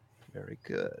 Very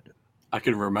good. I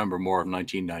can remember more of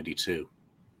 1992.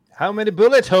 How many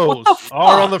bullet holes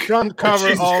are on the front cover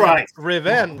Jesus of Christ.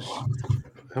 Revenge?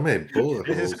 How many bullet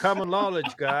This holes? is common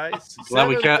knowledge, guys. Glad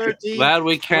we 7, can't. 13, Glad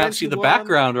we can't see the 21,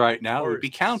 background right now. or We'd be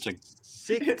counting.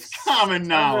 6, It's common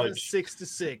knowledge.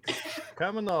 66.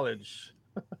 Common knowledge.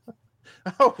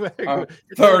 Oh, very good.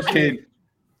 It's 13.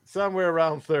 Somewhere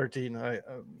around 13.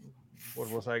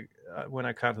 What was I when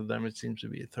I counted them? It seems to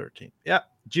be 13. Yeah,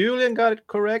 Julian got it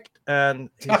correct, and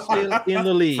he's still in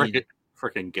the lead.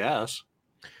 Freaking guess.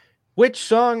 Which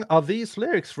song are these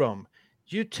lyrics from?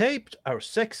 You taped our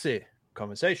sexy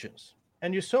conversations,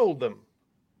 and you sold them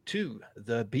to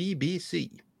the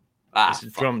BBC. Is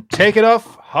it from "Take It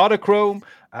Off," "Hotter Chrome,"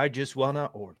 "I Just Wanna,"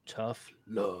 or "Tough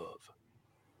Love"?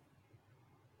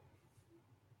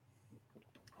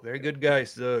 Very good,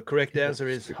 guys. The correct answer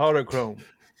is "Hotter Chrome."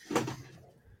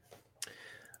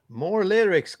 More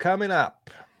lyrics coming up.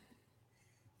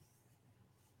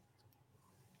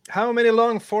 How many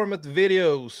long format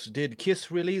videos did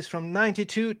Kiss release from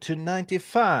 92 to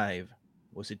 95?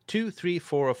 Was it 2, 3,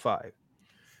 4, or 5?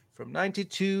 From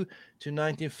 92 to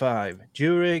 95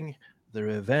 during the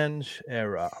Revenge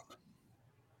era.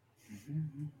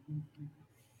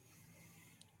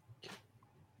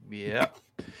 Yeah.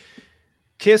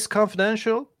 Kiss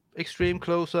Confidential, Extreme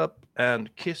Close-Up,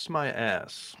 and Kiss My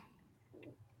Ass.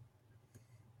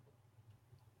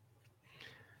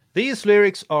 These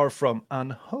lyrics are from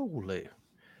Unholy.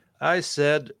 I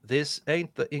said, "This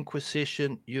ain't the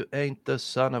Inquisition, you ain't the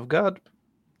Son of God."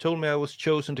 Told me I was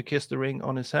chosen to kiss the ring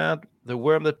on his hand. The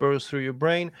worm that burrows through your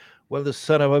brain. Well, the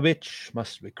son of a bitch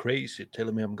must be crazy,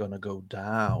 telling me I'm gonna go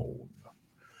down.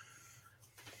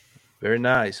 Very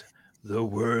nice. The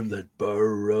worm that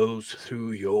burrows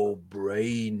through your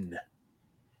brain.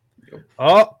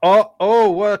 Oh, Oh,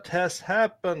 what has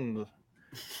happened?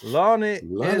 Lonnie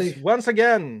is once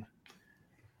again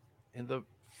in the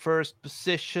first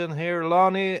position here.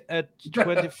 Lonnie at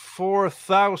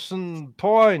 24,000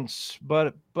 points,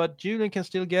 but Julian can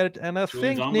still get it, and I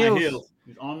think Niels.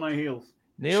 He's on my heels.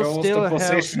 Niels still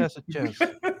has a chance.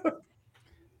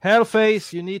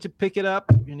 Hellface, you need to pick it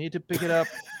up.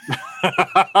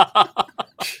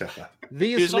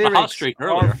 These lyrics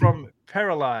are from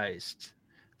Paralyzed.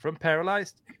 From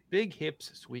Paralyzed, big hips,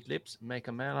 sweet lips, make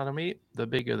a man out of me, the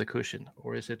bigger the cushion.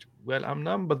 Or is it, well, I'm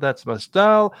numb, but that's my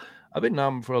style. I've been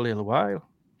numb for a little while.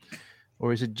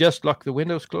 Or is it just lock the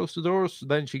windows, close the doors,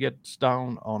 then she gets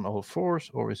down on all fours?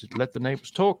 Or is it let the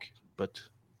neighbors talk, but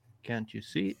can't you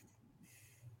see?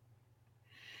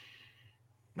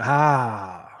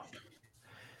 Well,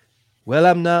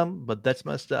 I'm numb, but that's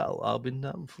my style. I'll be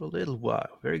numb for a little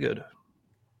while. Very good.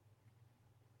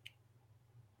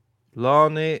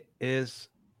 Lonnie is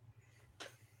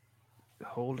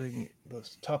holding the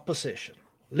top position.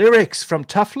 Lyrics from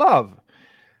Tough Love.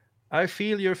 I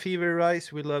feel your fever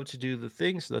rise. We love to do the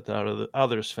things that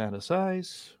others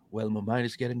fantasize. Well, my mind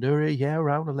is getting dirty. Yeah,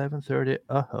 around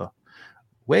 11:30.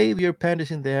 Wave your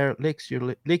panties in the air, lick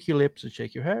your lips and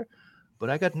shake your hair. But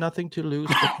I got nothing to lose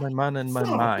but my man and my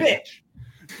mind. Bitch.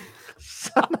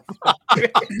 Son of a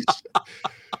bitch.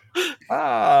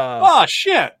 Oh,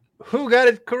 shit. Who got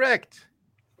it correct?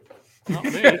 Not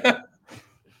me. I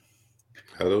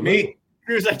don't know.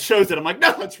 As I chose it, I'm like,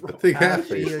 no, it's wrong. I think I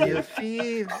feel your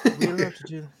fever. We'll have to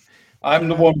do. I'm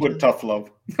the one with tough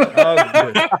love. Oh,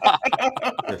 good.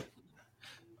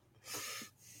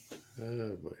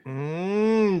 Oh, boy.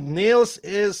 Niels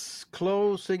is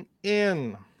closing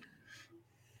in.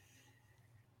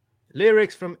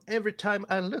 Lyrics from Every Time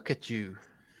I Look at You.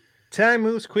 Time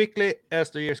moves quickly as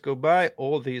the years go by.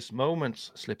 All these moments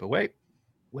slip away.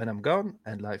 When I'm gone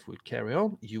and life will carry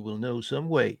on, you will know some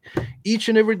way. Each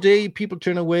and every day, people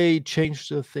turn away, change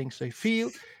the things they feel.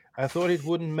 I thought it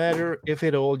wouldn't matter if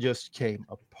it all just came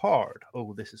apart.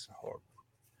 Oh, this is hard.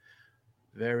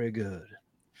 Very good.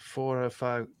 4 out of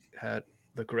 5 had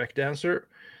the correct answer.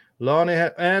 Lonnie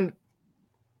had, and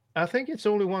I think it's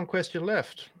only one question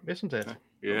left, isn't it?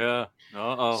 Yeah.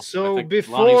 So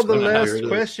before the last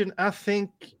question, I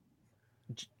think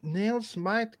Niels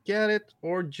might get it,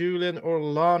 or Julian, or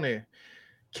Lonnie.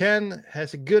 Ken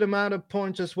has a good amount of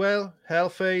points as well.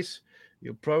 Hellface,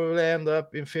 you'll probably end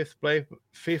up in fifth place,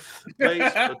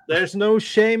 but there's no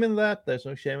shame in that.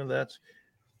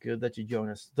 Good that you join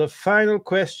us. The final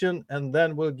question, and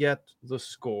then we'll get the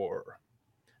score.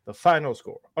 The final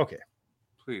score. Okay.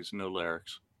 Please, no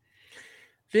lyrics.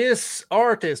 This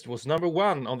artist was number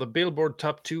 1 on the Billboard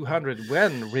Top 200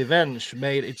 when Revenge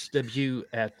made its debut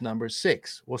at number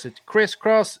 6. Was it Criss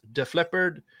Cross, Def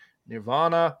Leppard,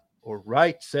 Nirvana, or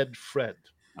Right Said Fred?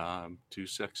 I'm too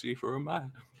sexy for a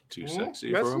man. Too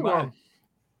sexy for a man.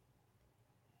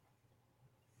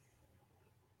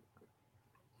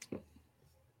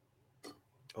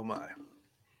 Oh my.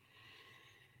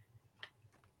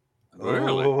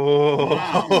 Really? Wow.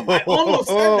 I almost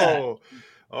said that.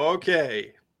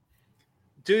 Okay.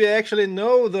 Do you actually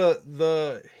know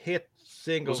the hit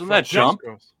single? Wasn't that Jump?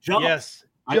 Jump. Yes.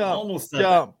 I almost said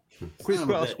Jump. that. Criss Son of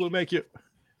a Cross bitch. will make you.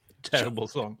 Terrible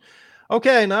song.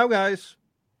 Okay, now guys,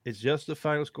 it's just the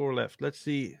final score left. Let's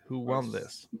see who won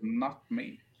this. Not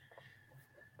me.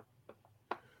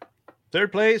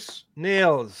 Third place,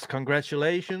 Niels.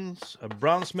 Congratulations. A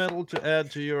bronze medal to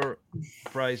add to your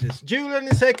prizes. Julian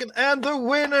is second, and the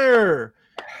winner,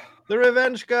 the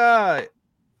Revenge guy,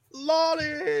 Lonnie.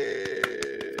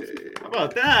 How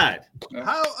about that?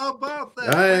 How about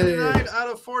that? Hey. 29 out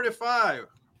of 45.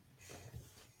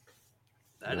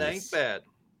 That Nice. ain't bad.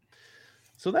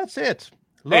 So that's it.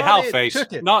 Hey, Lonnie Hellface,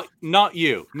 took it. not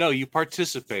you. No, you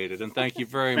participated, and thank you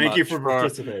very much. Thank you for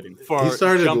participating. For He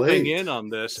started jumping late, in on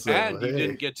this, so, and you hey.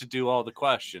 didn't get to do all the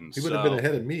questions. He would have so been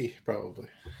ahead of me, probably.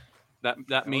 That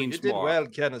Oh, means you did more. well,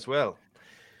 Ken, as well.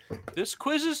 This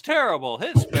quiz is terrible.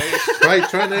 Hit space. Try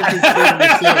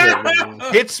 1977.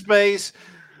 man. Hit space.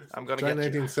 I'm going to Try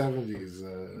get you.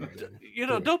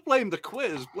 1970s. Don't blame the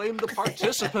quiz. Blame the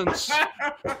participants.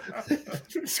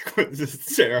 This quiz is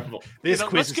terrible. This You know,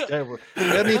 quiz let's is go- terrible.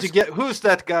 I need to get. Who's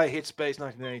that guy? Hit space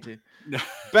 1980.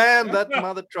 Ban that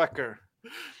mother trucker.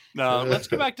 No, let's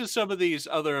go back to some of these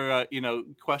other,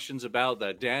 questions about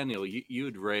that. Daniel,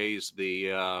 you'd raised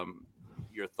the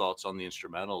your thoughts on the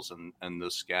instrumentals and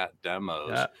the scat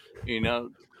demos. Yeah.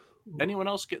 Anyone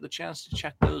else get the chance to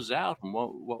check those out? And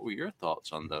what were your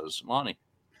thoughts on those, Lonnie?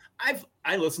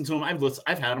 I listened to them.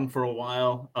 I've had them for a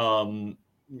while.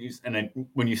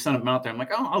 when you sent them out there, I'm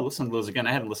like, oh, I'll listen to those again.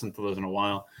 I hadn't listened to those in a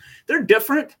while. They're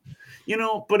different,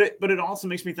 but it also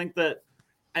makes me think that,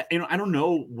 I don't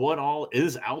know what all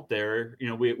is out there.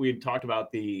 We had talked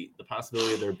about the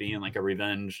possibility of there being like a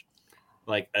Revenge,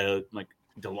 like a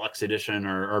deluxe edition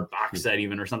or box set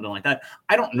even, or something like that.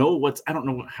 I don't know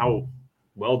how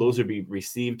well those would be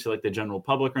received to like the general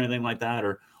public or anything like that,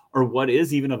 or what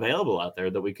is even available out there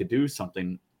that we could do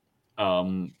something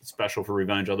special for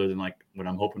Revenge, other than like what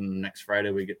I'm hoping next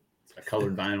Friday we get a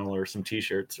colored vinyl or some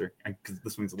t-shirts, or because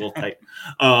this one's a little tight.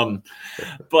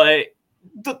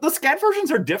 But the scat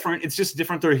versions are different. It's just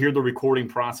different to hear the recording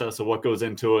process of what goes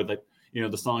into it. Like,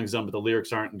 the song's done, but the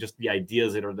lyrics aren't, and just the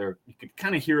ideas that are there. You could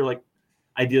kind of hear like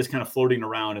ideas kind of floating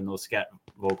around in those scat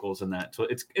vocals and that. So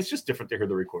it's just different to hear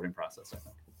the recording process, I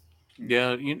think.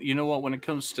 Yeah, you know what? When it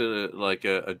comes to like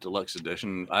a deluxe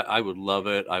edition, I would love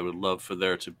it. I would love for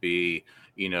there to be,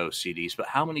 CDs. But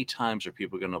how many times are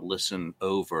people going to listen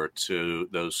over to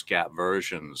those scat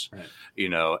versions,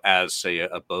 right, as say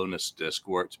a bonus disc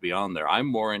were it to be on there? I'm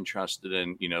more interested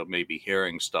in, maybe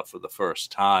hearing stuff for the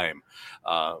first time,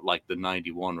 like the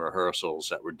 91 rehearsals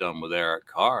that were done with Eric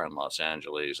Carr in Los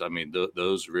Angeles. I mean,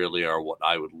 those really are what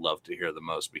I would love to hear the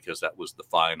most, because that was the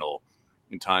final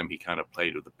in time he kind of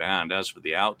played with the band. As for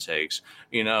the outtakes,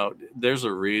 there's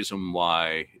a reason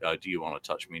why Do You Want to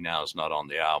Touch Me Now is not on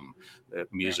the album.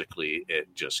 Musically, it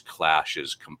just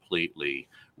clashes completely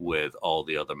with all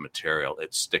the other material.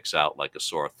 It sticks out like a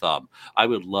sore thumb. I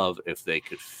would love if they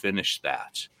could finish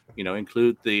that,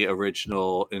 include the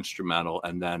original instrumental,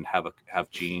 and then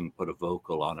have Gene put a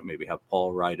vocal on it. Maybe have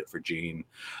Paul write it for Gene,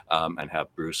 and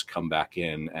have Bruce come back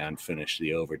in and finish the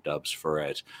overdubs for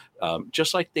it.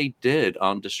 Just like they did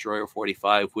on Destroyer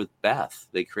 45 with Beth.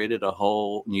 They created a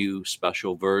whole new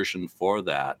special version for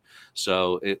that.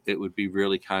 So it would be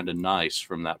really kind of nice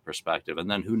from that perspective. And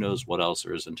then who knows what else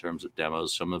there is in terms of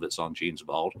demos. Some of it's on Gene's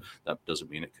Vault. That doesn't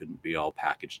mean it couldn't be all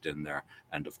packaged in there.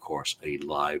 And of course, a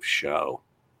live show.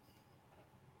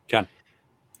 Ken?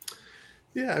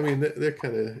 Yeah, I mean, they're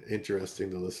kind of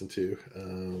interesting to listen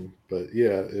to. But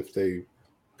yeah, if they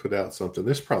put out something,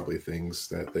 there's probably things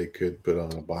that they could put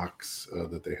on a box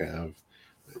that they have,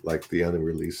 like the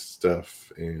unreleased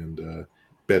stuff and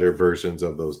better versions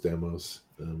of those demos.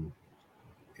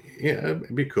 Yeah,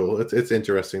 it'd be cool. It's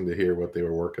interesting to hear what they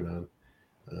were working on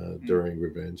during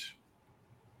Revenge.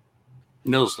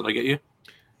 Nils, did I get you?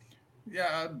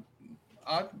 Yeah,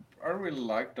 I really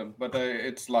like them, but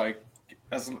it's like,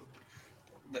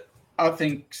 I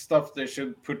think stuff they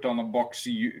should put on a box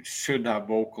should have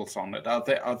vocals on it.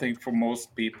 I think for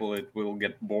most people it will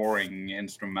get boring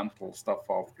instrumental stuff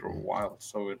after a while.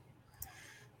 So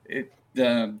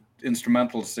the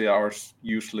instrumentals are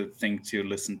usually things you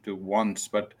listen to once,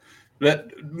 but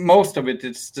most of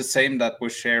it's the same that we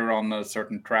share on a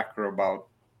certain tracker about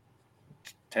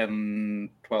 10,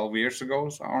 12 years ago,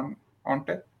 aren't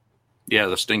they? Yeah,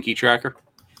 the Stinky Tracker.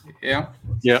 Yeah.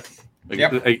 Yep.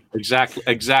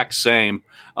 Exact same.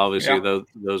 Obviously,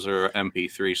 those are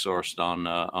MP3 sourced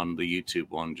on the YouTube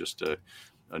one, just to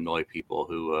annoy people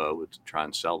who would try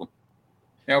and sell them.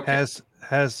 Yeah, okay.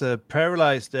 Has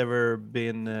Paralyzed ever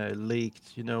been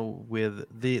leaked?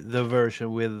 With the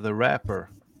version with the rapper?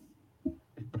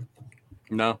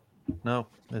 No,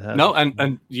 it hasn't. No,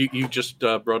 and you just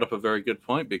brought up a very good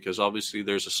point, because obviously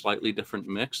there's a slightly different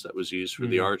mix that was used for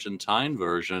the Argentine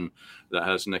version that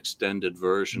has an extended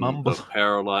version of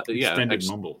Paralyzed. Extended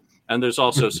mumble. And there's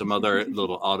also some other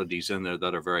little oddities in there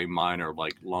that are very minor,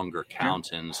 like longer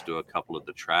count-ins to a couple of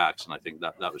the tracks. And I think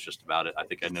that was just about it. I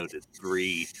think I noted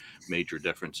 3 major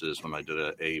differences when I did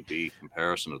an A-B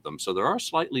comparison of them. So there are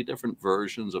slightly different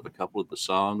versions of a couple of the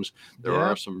songs. There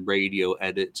are some radio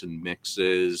edits and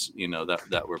mixes,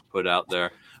 that were put out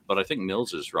there. But I think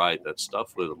Nils is right. That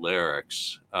stuff with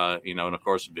lyrics, and of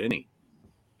course, Vinny.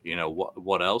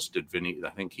 What else did Vinny? I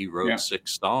think he wrote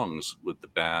 6 songs with the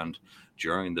band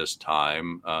during this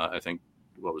time. I think,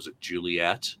 what was it,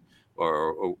 Juliet,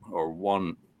 or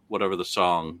one, whatever the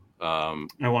song I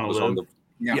Want to Live.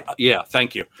 Yeah,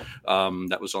 thank you.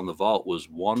 That was on the Vault, was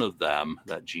one of them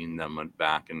that Gene then went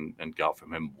back and got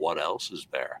from him. What else is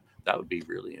there? That would be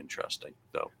really interesting,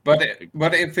 though. But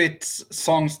if it's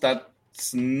songs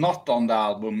that's not on the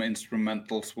album,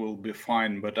 instrumentals will be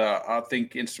fine. But I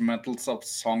think instrumentals of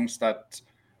songs that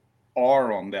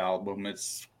are on the album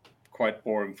is quite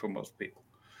boring for most people.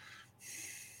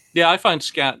 Yeah, I find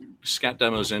scat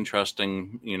demos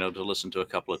interesting, to listen to a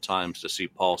couple of times to see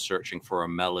Paul searching for a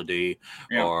melody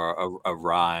or a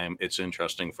rhyme. It's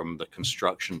interesting from the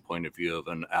construction point of view of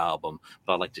an album,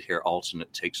 but I like to hear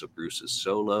alternate takes of Bruce's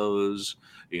solos.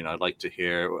 I'd like to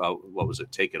hear, what was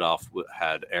it? Take It Off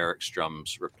had Eric's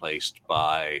drums replaced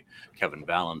by Kevin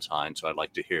Valentine. So I'd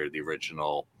like to hear the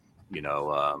original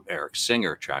Eric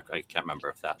Singer track. I can't remember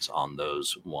if that's on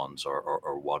those ones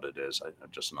or what it is.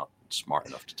 I'm just not smart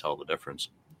enough to tell the difference.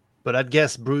 But I'd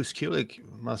guess Bruce Kulick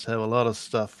must have a lot of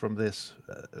stuff from this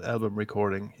album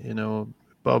recording.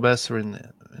 Bob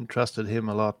Ezrin entrusted him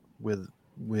a lot with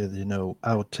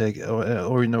outtake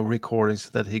or recordings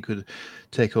that he could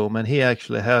take home, and he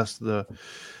actually has the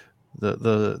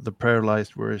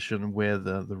paralyzed version with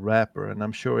the rapper, and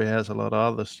I'm sure he has a lot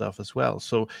of other stuff as well.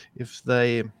 So if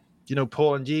they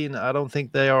Paul and Gene, I don't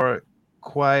think they are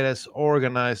quite as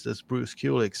organized as Bruce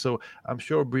Kulick. So I'm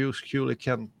sure Bruce Kulick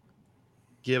can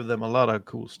give them a lot of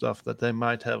cool stuff that they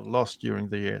might have lost during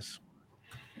the years.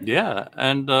 Yeah,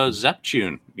 and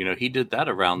Zeptune, he did that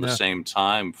around the same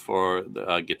time for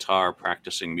the Guitar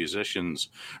Practicing Musicians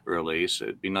release.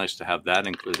 It'd be nice to have that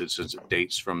included since it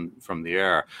dates from the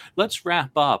era. Let's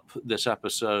wrap up this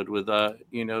episode with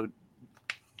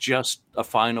just a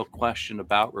final question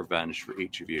about Revenge for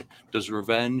each of you. Does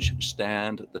Revenge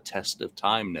stand the test of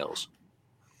time, Nils?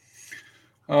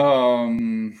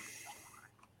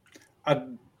 I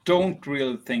don't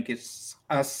really think it's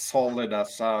as solid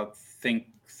as I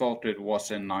thought it was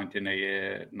in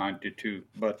 1992,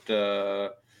 but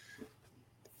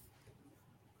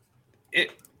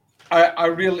I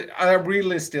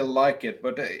really still like it,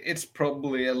 but it's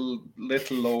probably a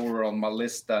little lower on my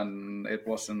list than it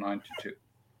was in 92.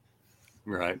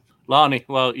 Right. Lonnie,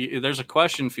 well, there's a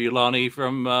question for you, Lonnie,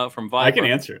 from Viper. I can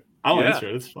answer it. I'll answer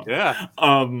it. It's fun. Yeah.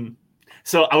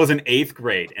 So I was in 8th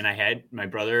grade, and I had my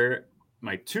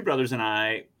two brothers and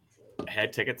I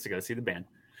had tickets to go see the band.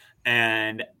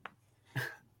 And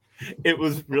it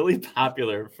was really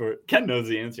popular for Ken knows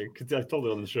the answer because I've told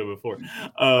it on the show before.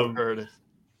 I've heard it.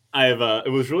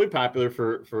 It was really popular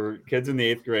for kids in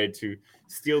the 8th grade to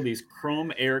steal these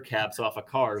chrome air caps off of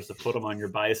cars to put them on your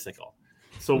bicycle.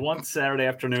 So one Saturday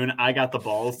afternoon, I got the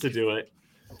balls to do it,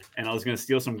 and I was going to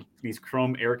steal these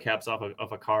chrome air caps off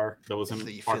a car that was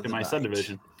parked in my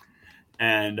subdivision.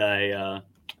 And I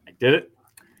did it,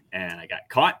 and I got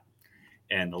caught,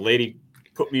 and the lady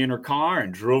put me in her car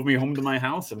and drove me home to my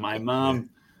house, and my mom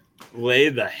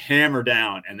laid the hammer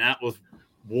down, and that was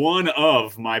one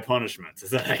of my punishments,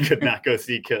 is that I could not go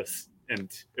see Kiss,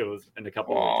 and it was in a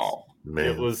couple of weeks. Man.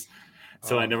 It was.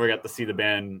 So I never got to see the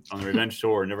band on the Revenge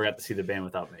tour. Never got to see the band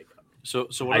without makeup. So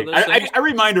what are those things? I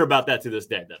remind her about that to this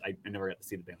day, that I never got to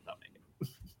see the band without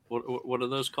makeup. What are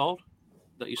those called?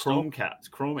 That you Chrome stole? caps,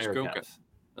 chrome air caps.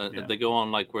 They go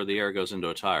on like where the air goes into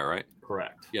a tire, right?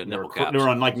 Correct. Yeah, they were nipple caps. They were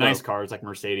on like nice cars, like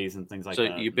Mercedes and things like that.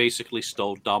 So you basically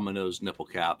stole Domino's nipple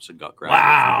caps and got grabbed.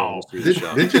 Wow!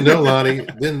 Didn't you know,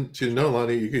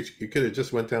 Lonnie? You could have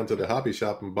just went down to the hobby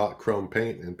shop and bought chrome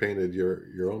paint and painted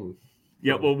your own.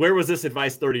 Yeah, well, where was this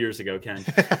advice 30 years ago, Ken?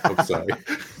 I'm sorry.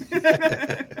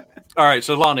 All right,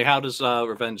 so Lonnie, how does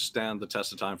Revenge stand the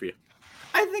test of time for you?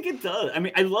 I think it does. I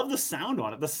mean, I love the sound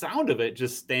on it. The sound of it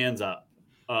just stands up.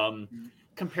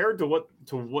 Compared to what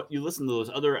you listen to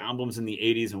those other albums in the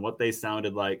 80s and what they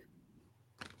sounded like,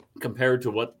 compared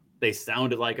to what they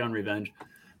sounded like on Revenge.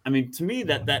 I mean, to me,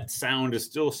 that sound is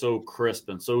still so crisp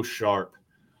and so sharp.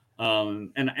 And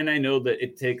I know that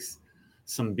it takes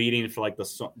some beating for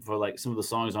some of the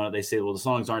songs on it. They say, well, the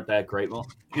songs aren't that great. Well,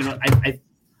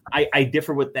 I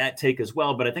differ with that take as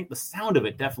well, but I think the sound of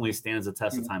it definitely stands the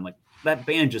test of time. Like, that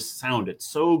band just sounded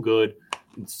so good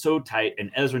and so tight, and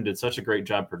Ezrin did such a great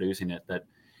job producing it that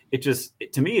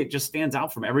to me it just stands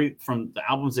out from the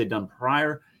albums they've done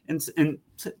prior and to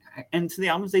the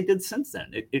albums they did since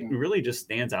then. It really just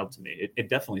stands out to me. It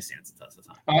definitely stands the test of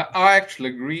time. I actually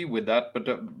agree with that, but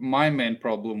my main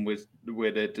problem with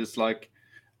it is, like,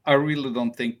 I really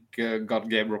don't think God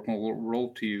Gave Rock and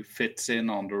Roll to You fits in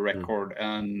on the record,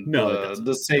 and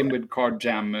the same with Card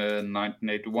Jam in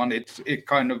 1981. It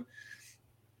kind of,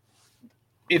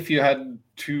 if you had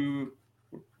two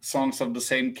songs of the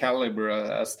same caliber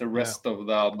as the rest of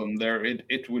the album,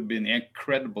 it would be an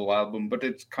incredible album, but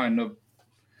it kind of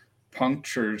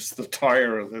punctures the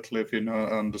tire a little, if you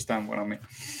understand what I mean.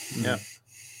 Yeah.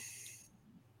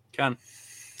 Ken?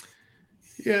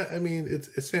 Yeah, I mean, it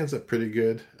stands up pretty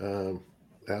good. The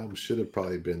album should have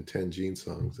probably been 10 Gene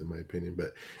songs, in my opinion.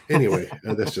 But anyway,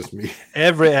 that's just me.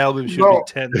 Every album should be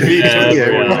 10.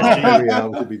 Every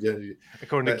album should be 10 Gene.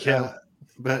 According to Ken.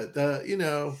 But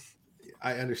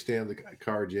I understand the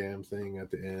car jam thing at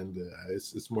the end.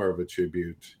 It's more of a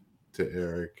tribute to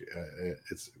Eric.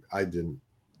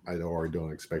 I already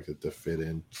don't expect it to fit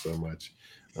in so much,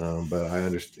 but I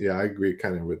understand. Yeah, I agree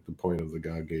kind of with the point of the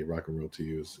God Gave Rock and Roll to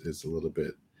You is a little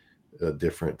bit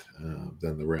different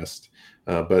than the rest,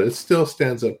 but it still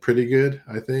stands up pretty good,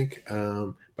 I think.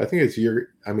 But I think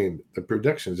the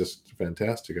production is just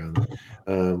fantastic on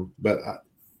it. But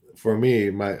for me,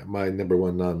 my number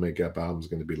one non-makeup album is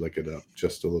going to be Lick It Up,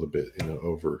 just a little bit,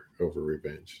 over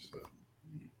Revenge. So.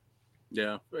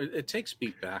 Yeah, it takes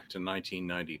me back to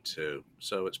 1992,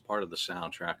 so it's part of the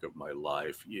soundtrack of my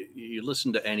life. You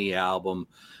listen to any album,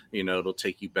 it'll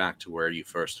take you back to where you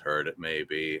first heard it,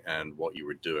 maybe, and what you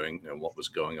were doing and what was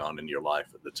going on in your life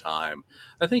at the time.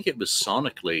 I think it was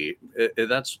sonically,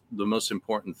 that's the most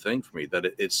important thing for me, that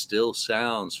it still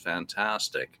sounds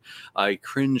fantastic. I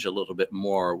cringe a little bit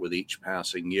more with each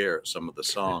passing year at some of the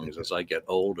songs as I get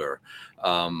older.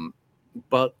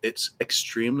 But it's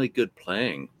extremely good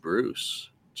playing. Bruce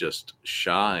just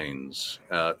shines.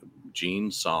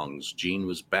 Gene's songs, Gene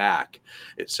Was Back.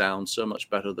 It sounds so much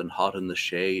better than Hot in the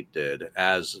Shade did,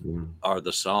 as are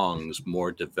the songs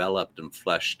more developed and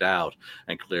fleshed out.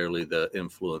 And clearly the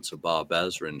influence of Bob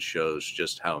Ezrin shows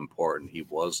just how important he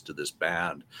was to this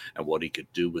band and what he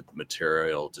could do with the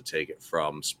material to take it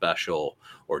from special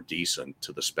or decent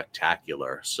to the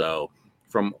spectacular. So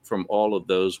from all of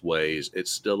those ways,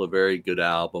 it's still a very good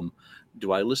album.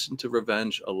 Do I listen to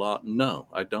Revenge a lot? No,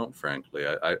 I don't, frankly.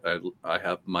 I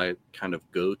have my kind of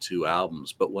go-to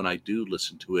albums, but when I do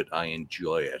listen to it, I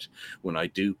enjoy it. When I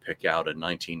do pick out a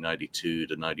 1992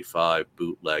 to 95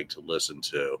 bootleg to listen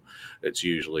to, it's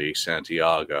usually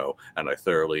Santiago, and I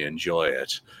thoroughly enjoy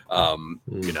it,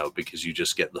 because you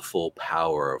just get the full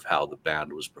power of how the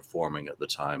band was performing at the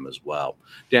time as well.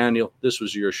 Daniel, this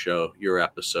was your show, your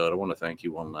episode. I want to thank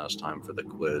you one last time for the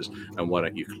quiz, and why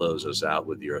don't you close us out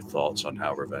with your thoughts on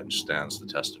how Revenge stands the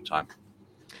test of time?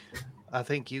 I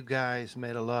think you guys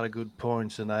made a lot of good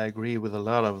points, and I agree with a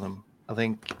lot of them. I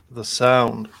think the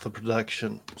sound, the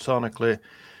production, sonically,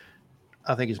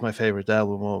 I think it's my favorite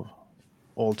album of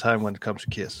all time when it comes to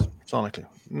Kiss, sonically.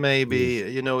 Maybe,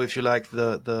 if you like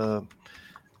the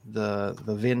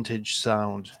vintage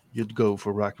sound, you'd go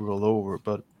for Rock and Roll Over.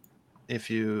 But if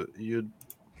you'd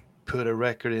put a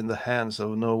record in the hands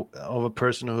of a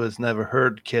person who has never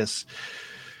heard Kiss,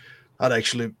 I'd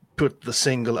actually put the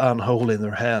single Unholy in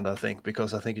their hand, I think,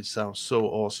 because I think it sounds so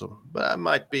awesome. But I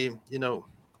might be,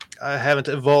 I haven't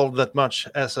evolved that much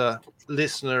as a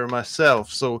listener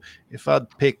myself. So if I'd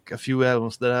pick a few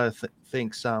albums that I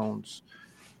think sounds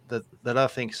that I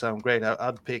think sound great,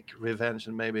 I'd pick Revenge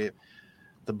and maybe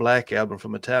the Black Album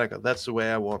from Metallica. That's the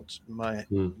way I want my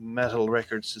metal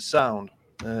records to sound.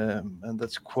 And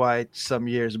that's quite some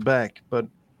years back. But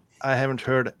I haven't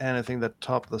heard anything that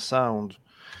topped the sound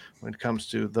when it comes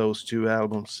to those two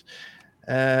albums.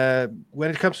 When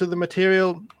it comes to the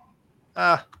material,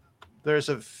 there's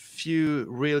a few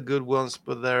real good ones,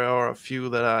 but there are a few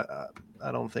that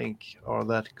I don't think are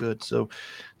that good. So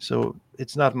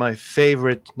it's not my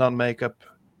favorite non-makeup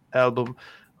album,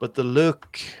 but the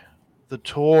look, the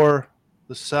tour,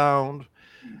 the sound,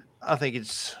 I think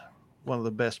it's one of the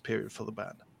best period for the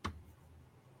band.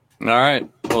 All right.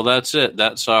 Well, that's it.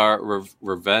 That's our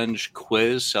Revenge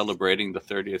quiz celebrating the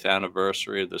 30th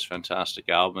anniversary of this fantastic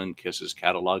album, Kiss's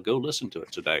catalog. Go listen to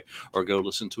it today, or go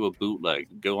listen to a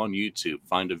bootleg. Go on YouTube,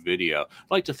 find a video. I'd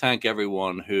like to thank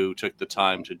everyone who took the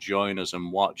time to join us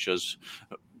and watch us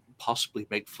possibly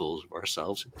make fools of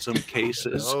ourselves in some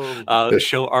cases,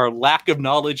 show our lack of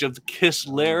knowledge of the Kiss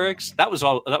lyrics. That was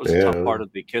a tough part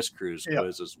of the Kiss Cruise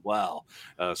quiz as well,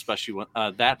 especially when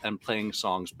that and playing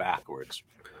songs backwards.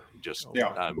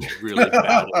 I'm really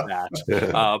bad at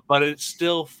that. But it's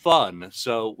still fun.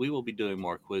 So we will be doing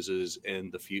more quizzes in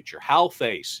the future.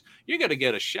 Halface, you're going to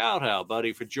get a shout out,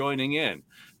 buddy, for joining in.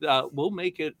 We'll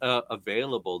make it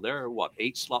available. There are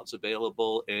 8 slots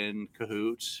available in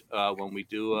Kahoot when we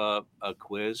do a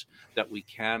quiz, that we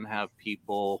can have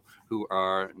people who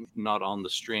are not on the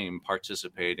stream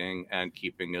participating and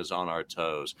keeping us on our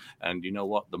toes. And you know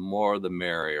what? The more the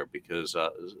merrier, because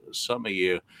some of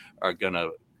you are going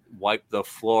to wipe the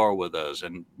floor with us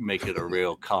and make it a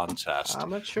real contest. I'm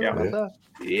not sure about that.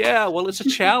 Yeah, well, it's a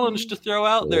challenge to throw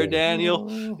out there,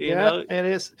 Daniel. You know? It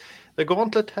is. The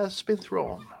gauntlet has been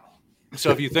thrown.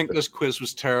 So if you think this quiz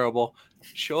was terrible,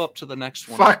 show up to the next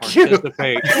one. Fuck you.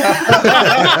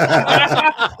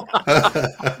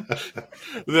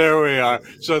 There we are.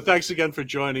 So thanks again for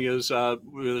joining us.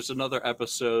 There's another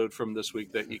episode from this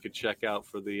week that you could check out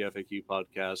for the FAQ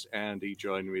podcast. Andy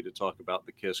joined me to talk about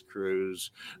the KISS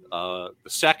cruise, the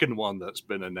second one that's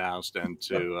been announced, and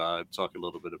to talk a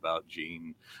little bit about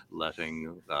Gene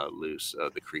letting loose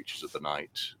the creatures of the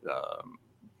night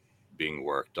being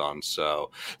worked on.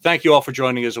 So thank you all for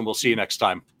joining us, and we'll see you next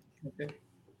time. Okay.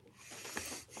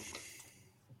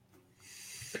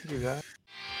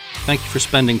 Thank you for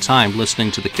spending time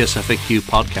listening to the KISS FAQ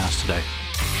podcast today.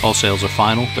 All sales are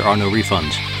final. There are no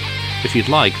refunds. If you'd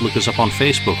like, look us up on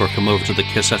Facebook or come over to the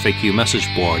KISS FAQ message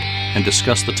board and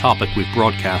discuss the topic we've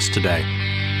broadcast today.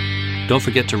 Don't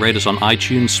forget to rate us on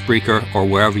iTunes, Spreaker, or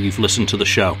wherever you've listened to the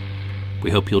show.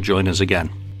 We hope you'll join us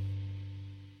again.